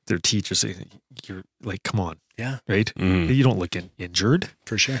teachers. You're like, come on. Yeah. Right. You don't look injured.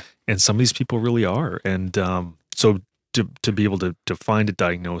 For sure. And some of these people really are. And so to be able to find it,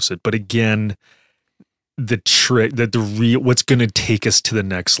 diagnose it. But again, the trick that what's going to take us to the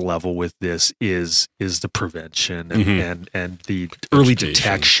next level with this is the prevention and the early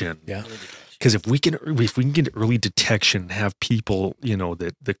detection. Yeah. Because if we can get early detection, have people, you know,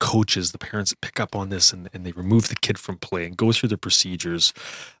 the coaches, the parents that pick up on this and they remove the kid from play and go through the procedures.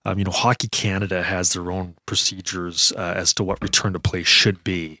 You know, Hockey Canada has their own procedures as to what return to play should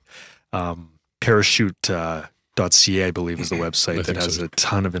be. Parachute.ca, I believe, is the website that has a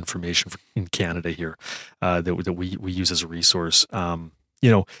ton of information in Canada here that we use as a resource. You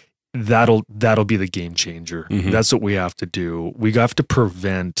know, that'll be the game changer. That's what we have to do. We have to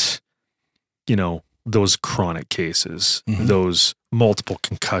prevent, you know, those chronic cases, those multiple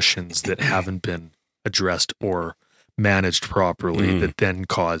concussions that haven't been addressed or managed properly that then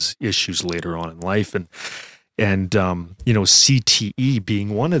cause issues later on in life. And you know, CTE being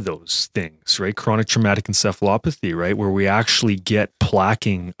one of those things, right? Chronic traumatic encephalopathy, right? Where we actually get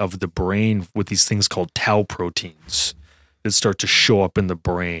plaquing of the brain with these things called tau proteins that start to show up in the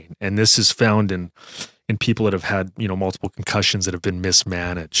brain. And this is found in people that have had, you know, multiple concussions that have been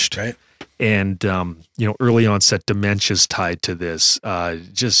mismanaged. Right. And, early onset dementia is tied to this,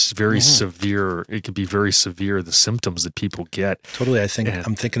 just very severe. It could be very severe, the symptoms that people get. Totally.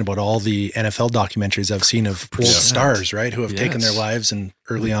 I'm thinking about all the NFL documentaries I've seen of old stars, right, who have taken their lives in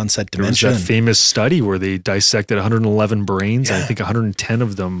early onset dementia. There was that famous study where they dissected 111 brains. I think 110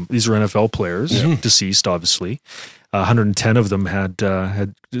 of them, these are NFL players, deceased, obviously. 110 of them had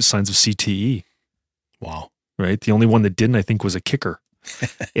signs of CTE. Wow. Right. The only one that didn't, I think, was a kicker.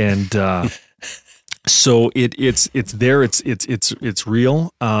 And so it's there. It's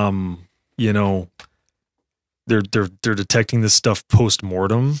real. They're detecting this stuff post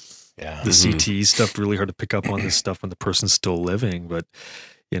mortem. Yeah. The CTE stuff, really hard to pick up on this stuff when the person's still living. But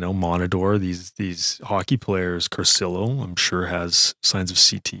Monador, these hockey players, Carcillo, I'm sure has signs of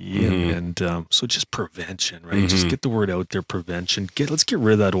CTE, and so just prevention, right? Just get the word out there. Prevention. Let's get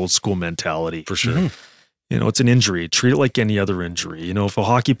rid of that old school mentality For sure. It's an injury. Treat it like any other injury. If a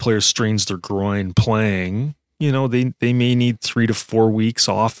hockey player strains their groin playing, they may need 3 to 4 weeks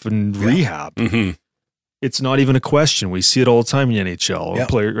off in rehab. It's not even a question. We see it all the time in the NHL. A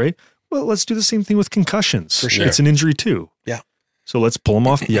player, right? Well, let's do the same thing with concussions. For sure. It's an injury too. Yeah. So let's pull them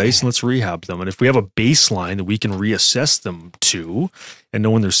off the ice and let's rehab them. And if we have a baseline that we can reassess them to and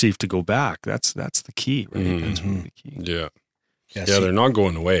know when they're safe to go back, that's the key, right? That's really the key. Yeah. Yeah, they're not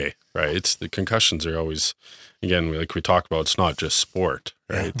going away, right? It's the concussions are always, again, like we talk about, it's not just sport,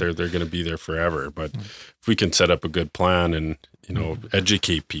 right? They're going to be there forever. But if we can set up a good plan and,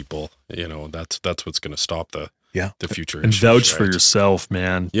 educate people, that's what's going to stop the future and issues, vouch for yourself,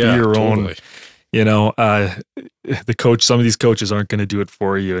 man. Yeah, be your totally. Some of these coaches aren't going to do it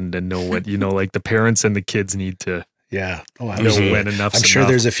for you and know what, like the parents and the kids need to know when enough's I'm sure enough.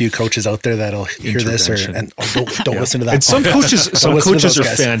 there's a few coaches out there that'll hear this don't listen to that. And some coaches are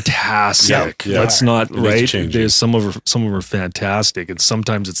fantastic. Yeah. Let's not, right? changing. There's some of them are fantastic. And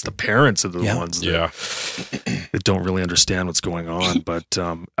sometimes it's the parents of the ones that don't really understand what's going on. But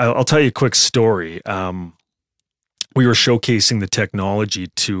I'll tell you a quick story. We were showcasing the technology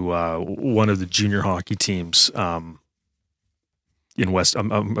to one of the junior hockey teams in West. I'm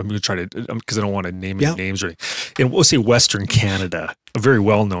going to try to, because I don't want to name any names or anything. And we'll say Western Canada, a very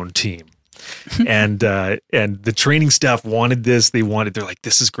well-known team. and the training staff wanted this. They're like,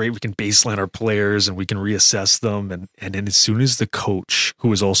 this is great. We can baseline our players and we can reassess them. And then as soon as the coach, who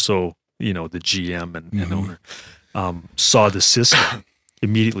was also, the GM and owner, saw the system,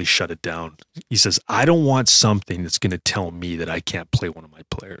 immediately shut it down. He says, I don't want something that's going to tell me that I can't play one of my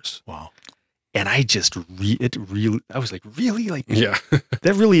players. Wow. And I just, I was like, really? Like, Yeah.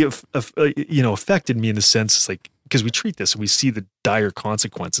 that really, affected me in the sense, it's like, because we treat this and we see the dire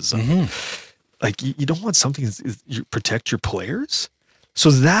consequences of it. Like, you don't want something you protect your players.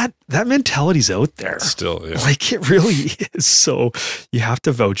 So that mentality's out there. Still, yeah. Like, it really is. So you have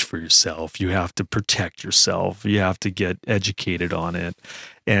to vouch for yourself. You have to protect yourself. You have to get educated on it.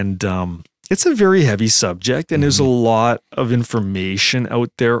 And, it's a very heavy subject and there's a lot of information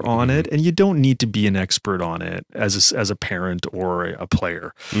out there on it, and you don't need to be an expert on it as a parent or a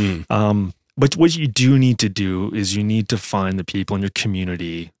player. But what you do need to do is you need to find the people in your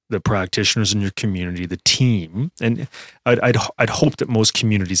community, the practitioners in your community, the team. And I'd hope that most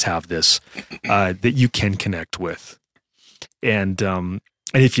communities have this, that you can connect with. And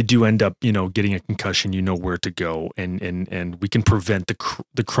if you do end up, getting a concussion, you know where to go, and we can prevent the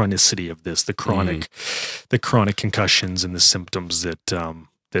chronicity of this, the chronic concussions and the symptoms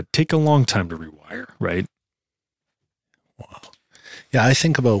that take a long time to rewire, right? Wow. Yeah, I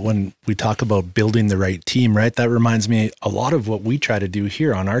think about when we talk about building the right team, right? That reminds me a lot of what we try to do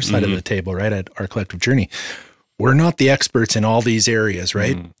here on our side of the table, right? At Our Collective Journey. We're not the experts in all these areas,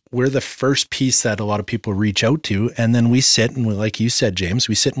 right? We're the first piece that a lot of people reach out to. And then we sit and like you said, James,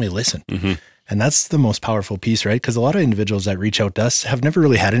 we sit and we listen. And that's the most powerful piece, right? Because a lot of individuals that reach out to us have never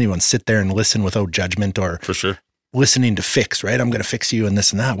really had anyone sit there and listen without judgment or For sure. listening to fix, right? I'm going to fix you and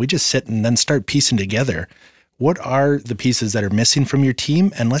this and that. We just sit and then start piecing together. What are the pieces that are missing from your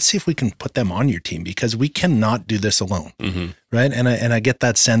team? And let's see if we can put them on your team, because we cannot do this alone, right? And I get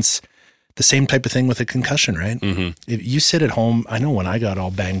that sense. The same type of thing with a concussion, right? If you sit at home, I know when I got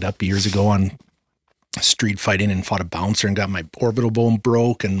all banged up years ago on street fighting and fought a bouncer and got my orbital bone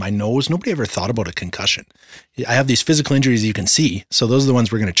broke and my nose, nobody ever thought about a concussion. I have these physical injuries you can see, so those are the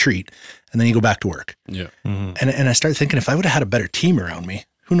ones we're going to treat, and then you go back to work. Yeah. And I start thinking, if I would have had a better team around me,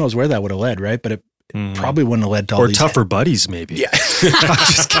 who knows where that would have led, right? But probably wouldn't have led to all Or these. tougher buddies, maybe. Yeah. I'm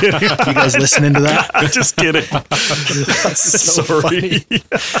just kidding. You guys listening to that? I'm just kidding. That's so Sorry. funny.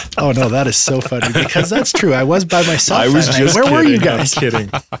 Oh no, that is so funny because that's true. I was by myself. I was that night. just Where kidding. were you guys? I'm kidding.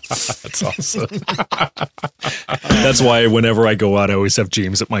 That's awesome. That's why whenever I go out, I always have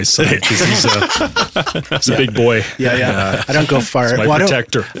James at my side because he's a big boy. Yeah. I don't go far. He's my Well,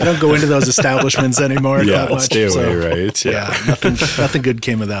 protector. I don't go into those establishments anymore. Yeah, that much, stay away, so, right? Yeah, nothing good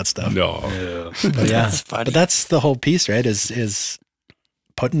came of that stuff. No. But yeah, That's funny. but that's the whole piece, right? Is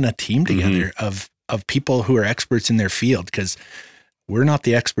putting a team together of people who are experts in their field, because we're not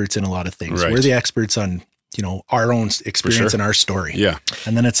the experts in a lot of things. Right. We're the experts on our own experience and our story. Yeah.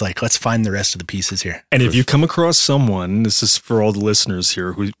 And then it's like, let's find the rest of the pieces here. And if you come across someone, this is for all the listeners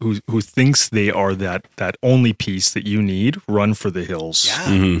here, who thinks they are that only piece that you need, run for the hills.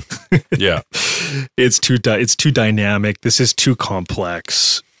 Yeah. It's too dynamic. This is too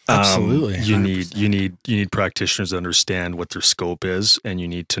complex. Absolutely. You need practitioners to understand what their scope is, and you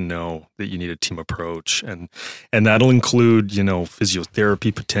need to know that you need a team approach, and that'll include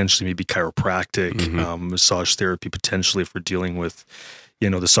physiotherapy, potentially maybe chiropractic, massage therapy, potentially if we're dealing with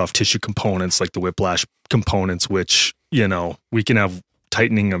the soft tissue components like the whiplash components, which we can have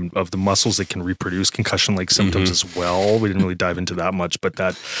tightening of the muscles that can reproduce concussion-like symptoms as well. We didn't really dive into that much, but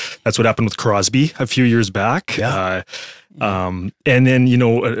that's what happened with Crosby a few years back. Yeah. And then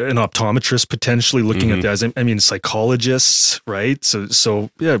an optometrist potentially looking at that. I mean, psychologists, right? So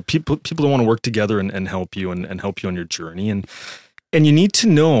yeah, people that want to work together and help you and help you on your journey, and you need to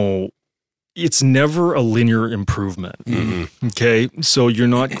know it's never a linear improvement. Okay, so you're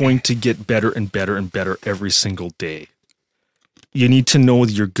not going to get better and better and better every single day. You need to know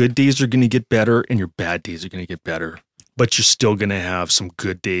that your good days are going to get better and your bad days are going to get better, but you're still going to have some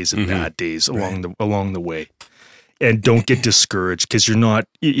good days and bad days along the way. And don't get discouraged, because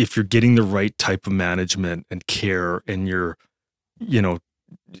if you're getting the right type of management and care, and you're,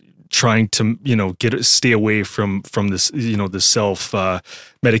 trying to, stay away from this, the self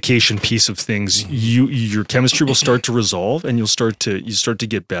medication piece of things, your chemistry will start to resolve, and you start to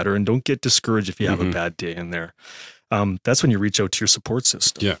get better. And don't get discouraged if you have a bad day in there. That's when you reach out to your support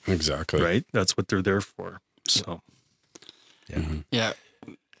system. Yeah, exactly. Right. That's what they're there for. So, Yeah,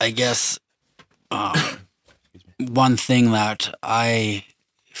 I guess one thing that I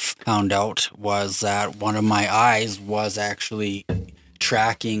found out was that one of my eyes was actually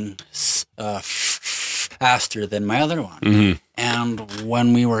tracking faster than my other one. And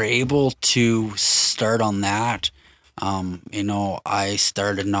when we were able to start on that, I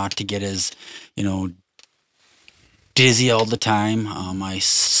started not to get as, dizzy all the time. I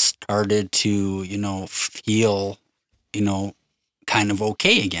started to, feel, kind of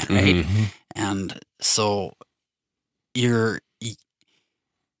okay again, right? And so you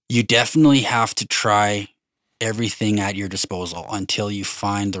definitely have to try everything at your disposal until you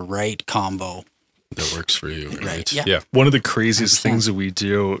find the right combo That works for you, right? Yeah. one of the craziest 100%. things that we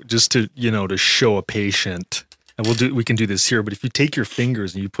do, just to to show a patient, and we can do this here, but if you take your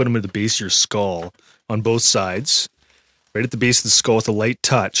fingers and you put them at the base of your skull on both sides, right at the base of the skull with a light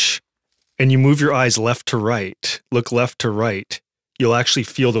touch, and you move your eyes left to right, look left to right, you'll actually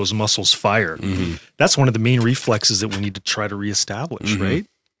feel those muscles fire. That's one of the main reflexes that we need to try to reestablish, right?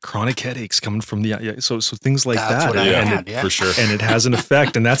 Chronic headaches coming from so things like That's that. what I Yeah, had, yeah. for sure. And it has an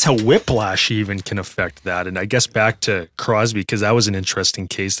effect, and that's how whiplash even can affect that. And I guess back to Crosby, because that was an interesting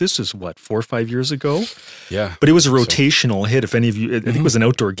case. This was 4 or 5 years ago, Yeah. but it was a rotational hit. If any of you, I think it was an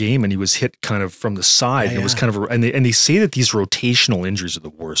outdoor game, and he was hit kind of from the side. And it was kind of, and they say that these rotational injuries are the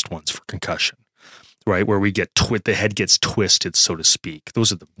worst ones for concussion, right? Where we get the head gets twisted, so to speak.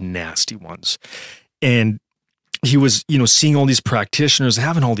 Those are the nasty ones. And he was, seeing all these practitioners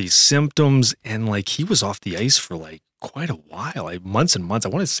having all these symptoms, and he was off the ice for quite a while, months and months. I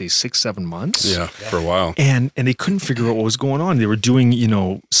want to say 6-7 months. Yeah, for a while. And they couldn't figure out what was going on. They were doing,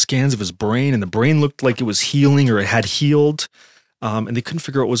 scans of his brain, and the brain looked like it was healing or it had healed. And they couldn't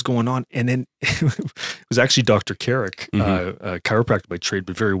figure out what was going on. And then it was actually Dr. Carrick, a chiropractor by trade,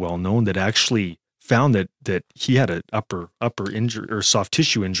 but very well known, that actually found that he had an upper injury or soft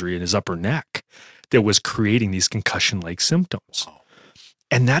tissue injury in his upper neck that was creating these concussion-like symptoms.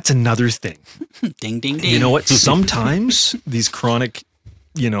 And that's another thing. Ding, ding, ding. You know what? Sometimes these chronic,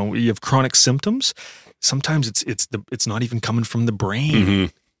 you have chronic symptoms. Sometimes it's not even coming from the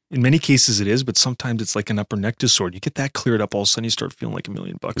brain. In many cases it is, but sometimes it's like an upper neck disorder. You get that cleared up, all of a sudden you start feeling like $1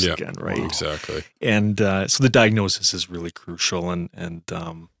 million again, right? Exactly. And so the diagnosis is really crucial, and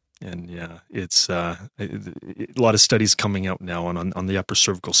yeah, it's a lot of studies coming out now on the upper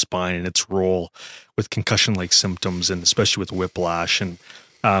cervical spine and its role with concussion-like symptoms, and especially with whiplash. And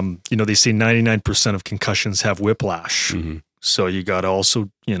They say 99% of concussions have whiplash. So you got to also,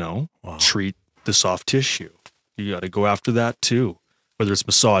 treat the soft tissue. You got to go after that too, whether it's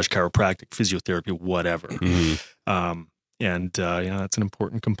massage, chiropractic, physiotherapy, whatever. That's an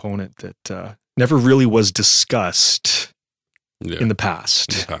important component that never really was discussed in the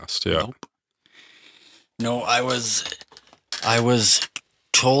past. Yeah. Nope. No, I was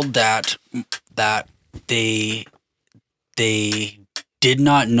told that they did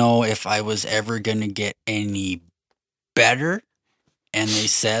not know if I was ever going to get any better, and they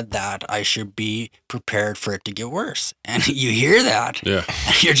said that I should be prepared for it to get worse. And you hear that,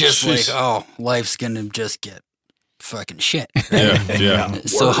 and you're just like, oh, life's going to just get fucking shit. Right? Yeah.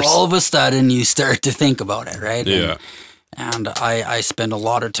 So all of a sudden you start to think about it, right? Yeah. And I spend a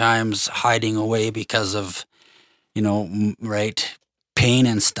lot of times hiding away because of, pain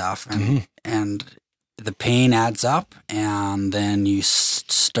and stuff. And the pain adds up, and then you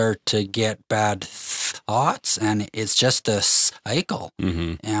start to get bad thoughts, and it's just a cycle.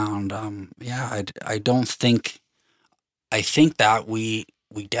 And I think that we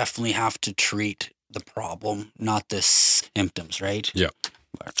definitely have to treat the problem, not the symptoms, right? Yeah.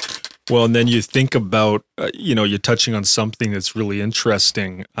 Well, and then you think about, you're touching on something that's really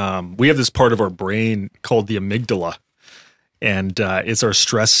interesting. We have this part of our brain called the amygdala, and it's our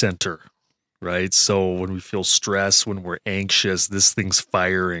stress center, right? So when we feel stress, when we're anxious, this thing's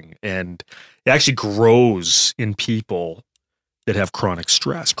firing, and it actually grows in people that have chronic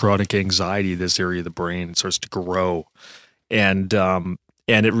stress, chronic anxiety. This area of the brain starts to grow, and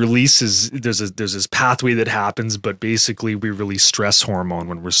it releases. There's this pathway that happens, but basically we release stress hormone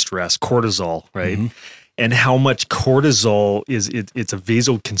when we're stressed, cortisol, right? And how much cortisol it's a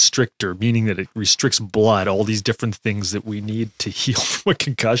vasoconstrictor, meaning that it restricts blood, all these different things that we need to heal from a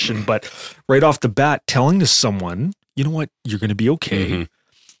concussion. But right off the bat, telling to someone, you know what, you're going to be okay.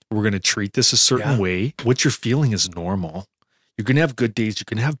 We're going to treat this a certain way. What you're feeling is normal. You're going to have good days. You're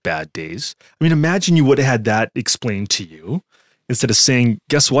going to have bad days. I mean, imagine you would have had that explained to you, instead of saying,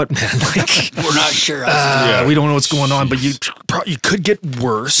 guess what, man? Like, we're not sure. We don't know what's going on, but you could get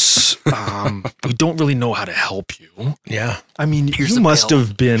worse. We don't really know how to help you. Yeah. I mean, you must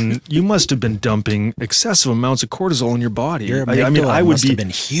have been dumping excessive amounts of cortisol in your body. Your amygdala must have been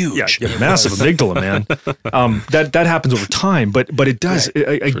huge. Yeah, massive amygdala, man. That happens over time, but it does.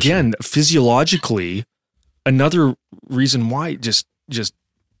 Right. Again, physiologically, another reason why just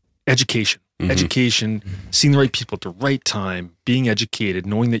education. Education, seeing the right people at the right time, being educated,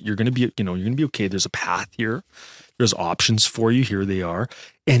 knowing that you're going to be okay. There's a path here. There's options for you. Here they are.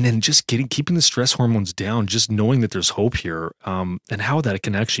 And then just keeping the stress hormones down, just knowing that there's hope here, and how that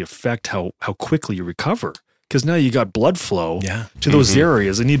can actually affect how quickly you recover. Because now you got blood flow to those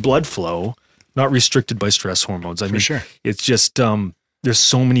areas. They need blood flow, not restricted by stress hormones. I mean, sure. It's just, there's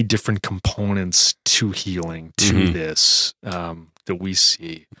so many different components to healing, to this, that we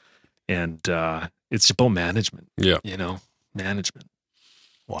see. And it's about management. Yeah. Management.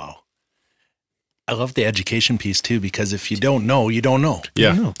 Wow. I love the education piece too, because if you don't know, you don't know.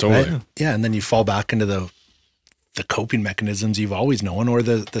 Yeah, totally. Right? Yeah. And then you fall back into the coping mechanisms you've always known, or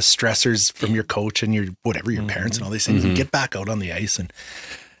the stressors from your coach and your parents and all these things, and get back out on the ice. And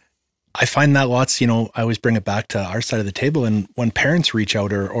I find that lots, I always bring it back to our side of the table. And when parents reach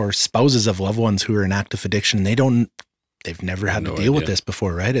out, or spouses of loved ones who are in active addiction, they've never had to deal with this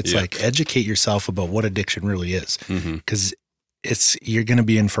before, right? It's like, educate yourself about what addiction really is, because you're going to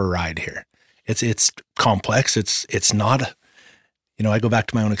be in for a ride here. It's complex. It's not, I go back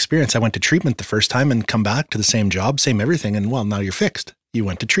to my own experience. I went to treatment the first time and come back to the same job, same everything. And well, now you're fixed. You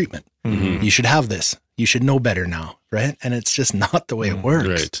went to treatment. You should have this. You should know better now. Right. And it's just not the way it works.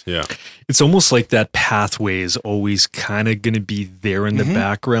 Right. Yeah. It's almost like that pathway is always kind of going to be there in the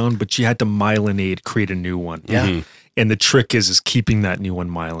background, but you had to myelinate, create a new one. Yeah. And the trick is keeping that new one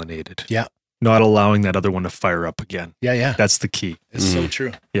myelinated. Yeah. Not allowing that other one to fire up again. Yeah. Yeah. That's the key. It's so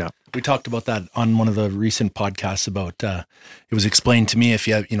true. Yeah. We talked about that on one of the recent podcasts about, it was explained to me, if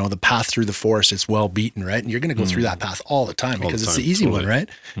you have, the path through the forest, it's well beaten, right? And you're going to go through that path all the time because it's the easy one, right?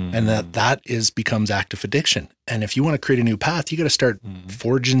 And that becomes active addiction. And if you want to create a new path, you got to start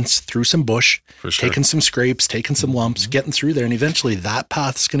forging through some bush, taking some scrapes, taking some lumps, getting through there. And eventually that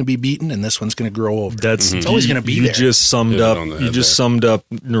path's going to be beaten and this one's going to grow over. It's always going to be there. You just summed up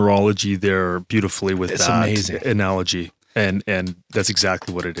neurology there beautifully with that analogy. And that's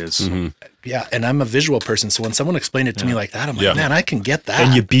exactly what it is. Yeah. And I'm a visual person. So when someone explained it to me like that, I'm like, man, I can get that.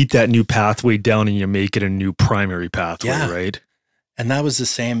 And you beat that new pathway down and you make it a new primary pathway, right? And that was the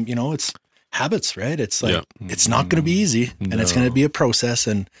same, it's habits, right? It's like, it's not going to be easy and it's going to be a process.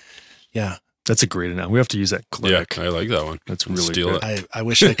 And That's a great analogy. We have to use that in clinic. Yeah, I like that one. That's really Steal good. it. I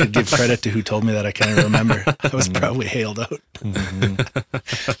wish I could give credit to who told me that. I can't even remember. I was probably hailed out.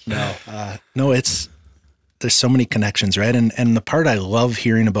 No, there's so many connections, right? And the part I love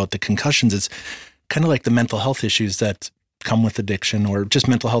hearing about the concussions is kind of like the mental health issues that come with addiction or just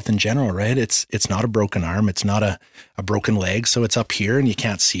mental health in general, right? It's not a broken arm. It's not a broken leg. So it's up here and you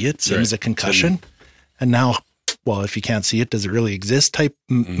can't see it. Same as a concussion. And now, well, if you can't see it, does it really exist type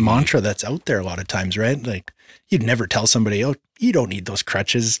mantra that's out there a lot of times, right? Like you'd never tell somebody, oh, you don't need those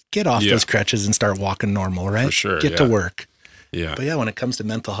crutches. Get off those crutches and start walking normal, right? For sure, Get to work. Yeah. But yeah, when it comes to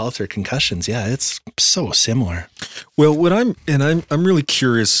mental health or concussions, yeah, it's so similar. Well, I'm really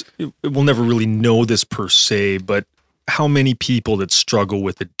curious. We'll never really know this per se, but how many people that struggle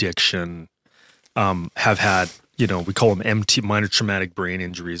with addiction have had, we call them minor traumatic brain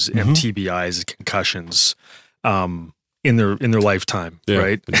injuries, MTBIs, concussions, in their lifetime,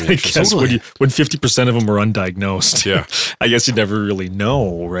 right? I guess when 50% of them are undiagnosed, I guess you never really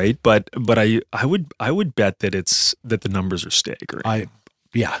know, right? But I would bet that the numbers are staggering.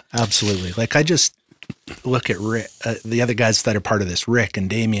 Yeah, absolutely. Like I just look at Rick, the other guys that are part of this, Rick and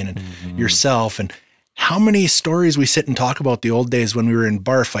Damien and yourself, and how many stories we sit and talk about the old days when we were in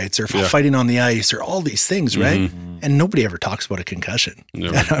bar fights or fighting on the ice or all these things, right? And nobody ever talks about a concussion.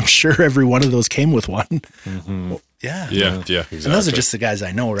 And I'm sure every one of those came with one. Well, yeah, exactly. And those are just the guys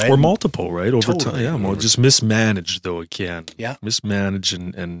I know, right? Or multiple, right? Over time. Yeah, well, just mismanaged though again. Yeah. Mismanaged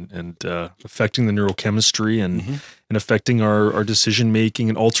and affecting the neurochemistry and affecting our decision making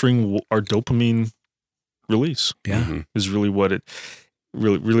and altering our dopamine release. Yeah. Is really what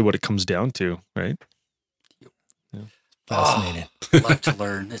it comes down to, right? Fascinating. Love to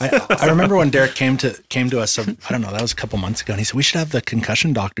learn. I remember when Derek came to us, I don't know, that was a couple months ago, and he said, we should have the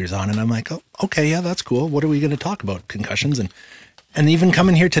concussion doctors on. And I'm like, oh, okay, yeah, that's cool. What are we going to talk about? Concussions. And even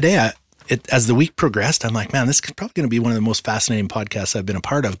coming here today, as the week progressed, I'm like, man, this is probably going to be one of the most fascinating podcasts I've been a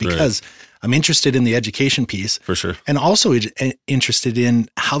part of because I'm interested in the education piece. For sure. And also interested in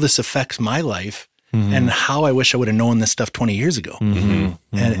how this affects my life. And how I wish I would have known this stuff 20 years ago.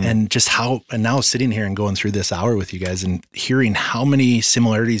 And just how, and now sitting here and going through this hour with you guys and hearing how many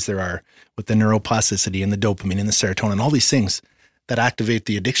similarities there are with the neuroplasticity and the dopamine and the serotonin, all these things that activate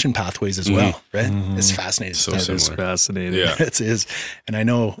the addiction pathways as well, right? It's fascinating. So It's fascinating. Yeah. It is. And I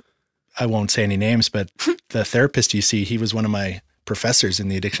know I won't say any names, but the therapist you see, he was one of my professors in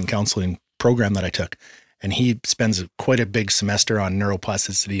the addiction counseling program that I took. And he spends quite a big semester on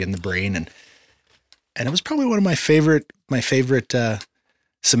neuroplasticity in the brain. And it was probably one of my favorite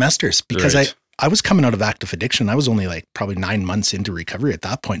semesters because I was coming out of active addiction. I was only like probably 9 months into recovery at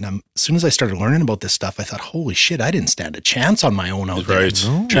that point. And as soon as I started learning about this stuff, I thought, holy shit, I didn't stand a chance on my own out there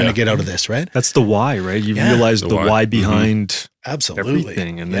trying to get out of this, right? That's the why, right? You realize the why behind absolutely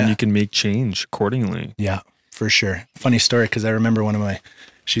everything, and then you can make change accordingly. Yeah, for sure. Funny story, because I remember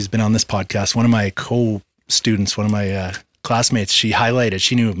she's been on this podcast, one of my co-students, one of my classmates, she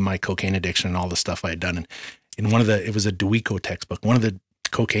knew my cocaine addiction and all the stuff I had done. And in it was a Deweyko textbook, one of the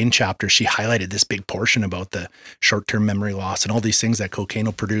cocaine chapters, she highlighted this big portion about the short-term memory loss and all these things that cocaine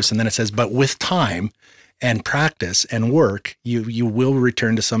will produce. And then it says, but with time and practice and work, you will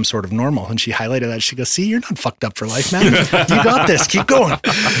return to some sort of normal. And she highlighted that. She goes, see, you're not fucked up for life, man. You got this. Keep going.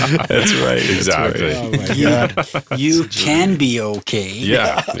 That's right. Exactly. Oh my God. You can be okay.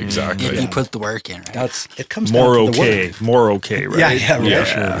 Yeah, exactly. If you put the work in, right? It comes more down to the okay, work. more okay, right? Yeah, right. Yeah,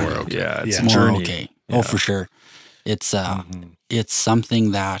 Sure. more okay. Yeah, it's a More journey. okay. Oh, for sure. It's it's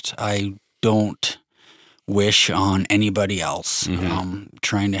something that I don't wish on anybody else.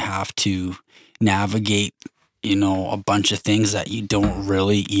 Trying to have to navigate, a bunch of things that you don't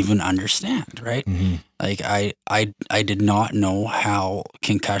really even understand, right? Like I did not know how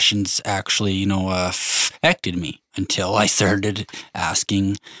concussions actually, affected me until I started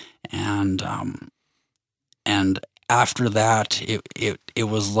asking, and after that, it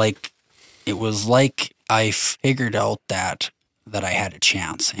was like I figured out that I had a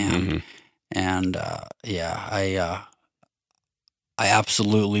chance, and I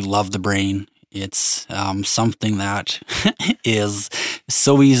absolutely love the brain. It's something that is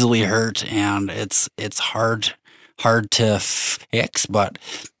so easily hurt, and it's hard to fix. But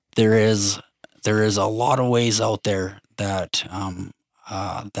there is a lot of ways out there that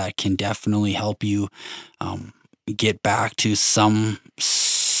that can definitely help you get back to some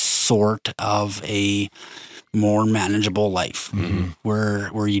sort of a more manageable life,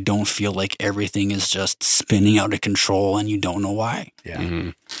 where you don't feel like everything is just spinning out of control and you don't know why.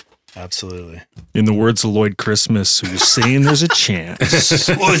 Yeah. Absolutely. In the words of Lloyd Christmas, who's saying there's a chance.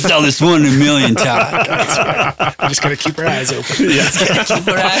 We'll sell this 1 in a million times. I'm just going to keep our eyes open. Keep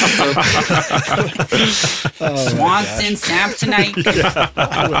our eyes open. Swanson, Samsonite.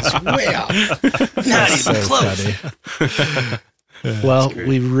 I was way off. Not even close. Funny. Well,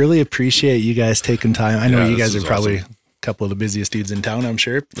 we really appreciate you guys taking time. I know Yeah, you this guys are is probably awesome. a couple of the busiest dudes in town, I'm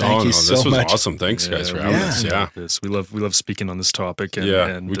sure. Thank you so this was much. awesome. Thanks, guys, for having us. Yeah. We love speaking on this topic. And, Yeah,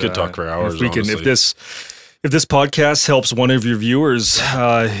 and, we could talk for hours, If honestly. if this podcast helps one of your viewers,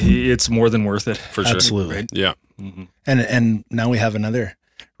 it's more than worth it. For sure. Absolutely. Yeah. And now we have another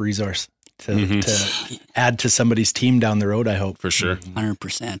resource to add to somebody's team down the road, I hope. For sure.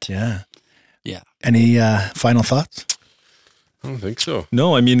 100%. Yeah. Yeah. Any final thoughts? I don't think so.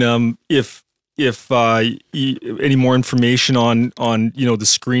 No, I mean, if any more information on the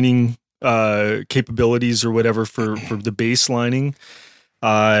screening capabilities or whatever for the baselining,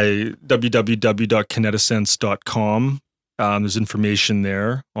 www.kinetisense.com. There's information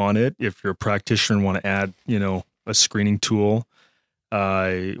there on it. If you're a practitioner and want to add, a screening tool,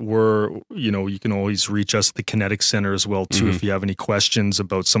 you can always reach us at the Kinetic Center as well too if you have any questions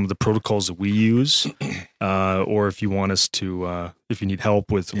about some of the protocols that we use, or if you want us to, if you need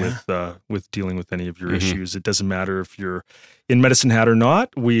help with dealing with any of your issues. It doesn't matter if you're in Medicine Hat or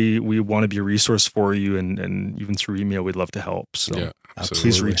not. We want to be a resource for you, and even through email, we'd love to help. So Yeah.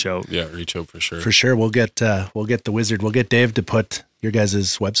 please reach out. Yeah, reach out for sure. For sure. We'll get the wizard. We'll get Dave to put your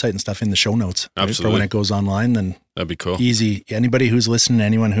guys' website and stuff in the show notes. right? For Absolutely. when it goes online, then That'd be cool. easy. Anybody who's listening,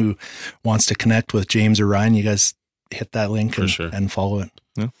 anyone who wants to connect with James or Ryan, you guys hit that link and follow it.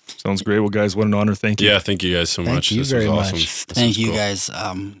 Yeah, sounds great. Well, guys, what an honor. Thank you. Yeah, thank you guys so Thank much. you This very was awesome. much. This Thank was you cool. guys.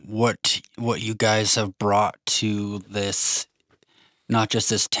 What you guys have brought to this, not just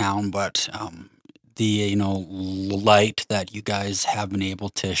this town, but the light that you guys have been able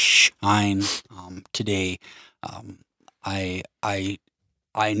to shine today.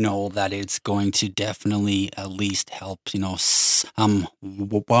 I know that it's going to definitely at least help someone,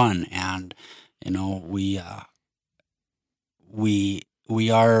 and we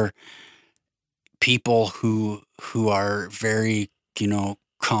are people who are very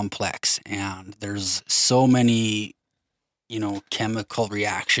complex, and there's so many chemical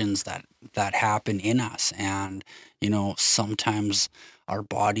reactions that happen in us, and sometimes our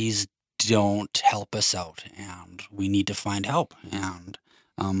bodies don't help us out, and we need to find help. And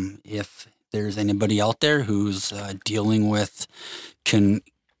if there's anybody out there who's dealing with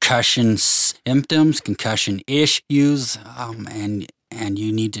concussion symptoms, concussion issues, and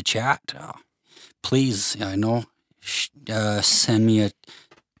you need to chat, please, send me a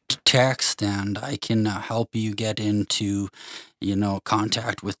text, and I can help you get into,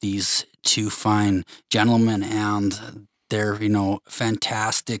 contact with these two fine gentlemen and their,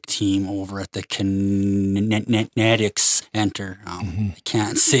 fantastic team over at the Kinetic Center. I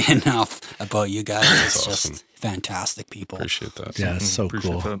can't say enough about you guys. It's awesome. just fantastic people. Appreciate that. Yeah, it's so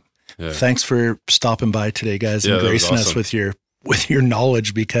Appreciate cool. that. Yeah. Thanks for stopping by today, guys, Yeah, and that was gracing us awesome. with your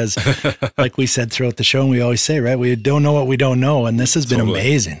knowledge, because like we said throughout the show, and we always say, right, we don't know what we don't know, and this has been Totally.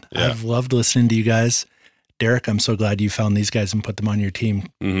 amazing. Yeah. I've loved listening to you guys. Derek, I'm so glad you found these guys and put them on your team.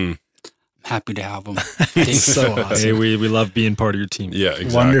 Mm-hmm. Happy to have them. It's so awesome. Hey, we love being part of your team. Yeah,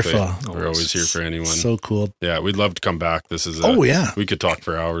 exactly. Wonderful. We're always here for anyone. So cool. Yeah, we'd love to come back. This is Yeah. we could talk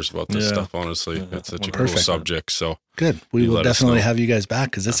for hours about this Yeah. stuff, honestly. Yeah, It's such a Perfect. cool subject. So Good. We You will let us definitely know. have you guys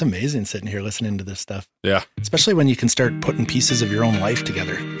back, because it's amazing sitting here listening to this stuff. yeah. Especially when you can start putting pieces of your own life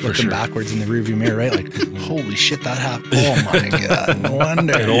together, looking sure. backwards in the rearview mirror, right? Like, holy shit, that happened. Oh my God. No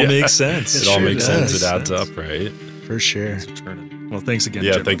wonder. It all makes sense. It It all sure makes sense. does. It adds up, right? For sure. Well, thanks again.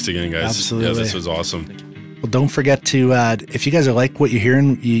 Yeah, Jim. thanks again, guys. Absolutely. Yeah, this was awesome. Well, don't forget to, if you guys are like what you're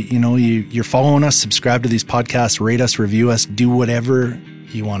hearing, you're following us, subscribe to these podcasts, rate us, review us, do whatever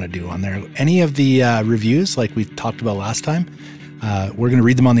you want to do on there. Any of the reviews, like we talked about last time, we're going to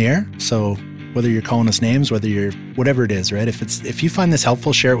read them on the air. So whether you're calling us names, whether you're whatever it is, right? If you find this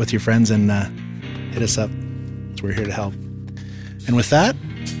helpful, share it with your friends and hit us up. We're here to help. And with that,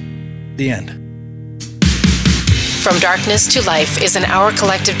 the end. From Darkness to Life is an Our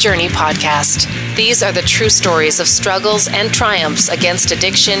Collective Journey podcast. These are the true stories of struggles and triumphs against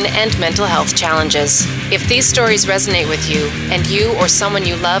addiction and mental health challenges. If these stories resonate with you, and you or someone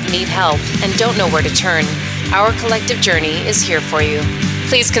you love need help and don't know where to turn, Our Collective Journey is here for you.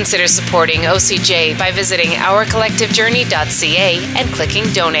 Please consider supporting OCJ by visiting ourcollectivejourney.ca and clicking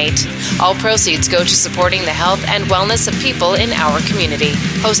donate. All proceeds go to supporting the health and wellness of people in our community.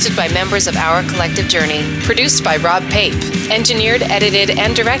 Hosted by members of Our Collective Journey. Produced by Rob Pape. Engineered, edited,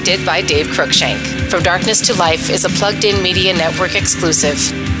 and directed by Dave Cruikshank. From Darkness to Life is a Plugged In Media Network exclusive.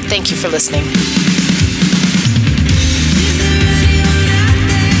 Thank you for listening.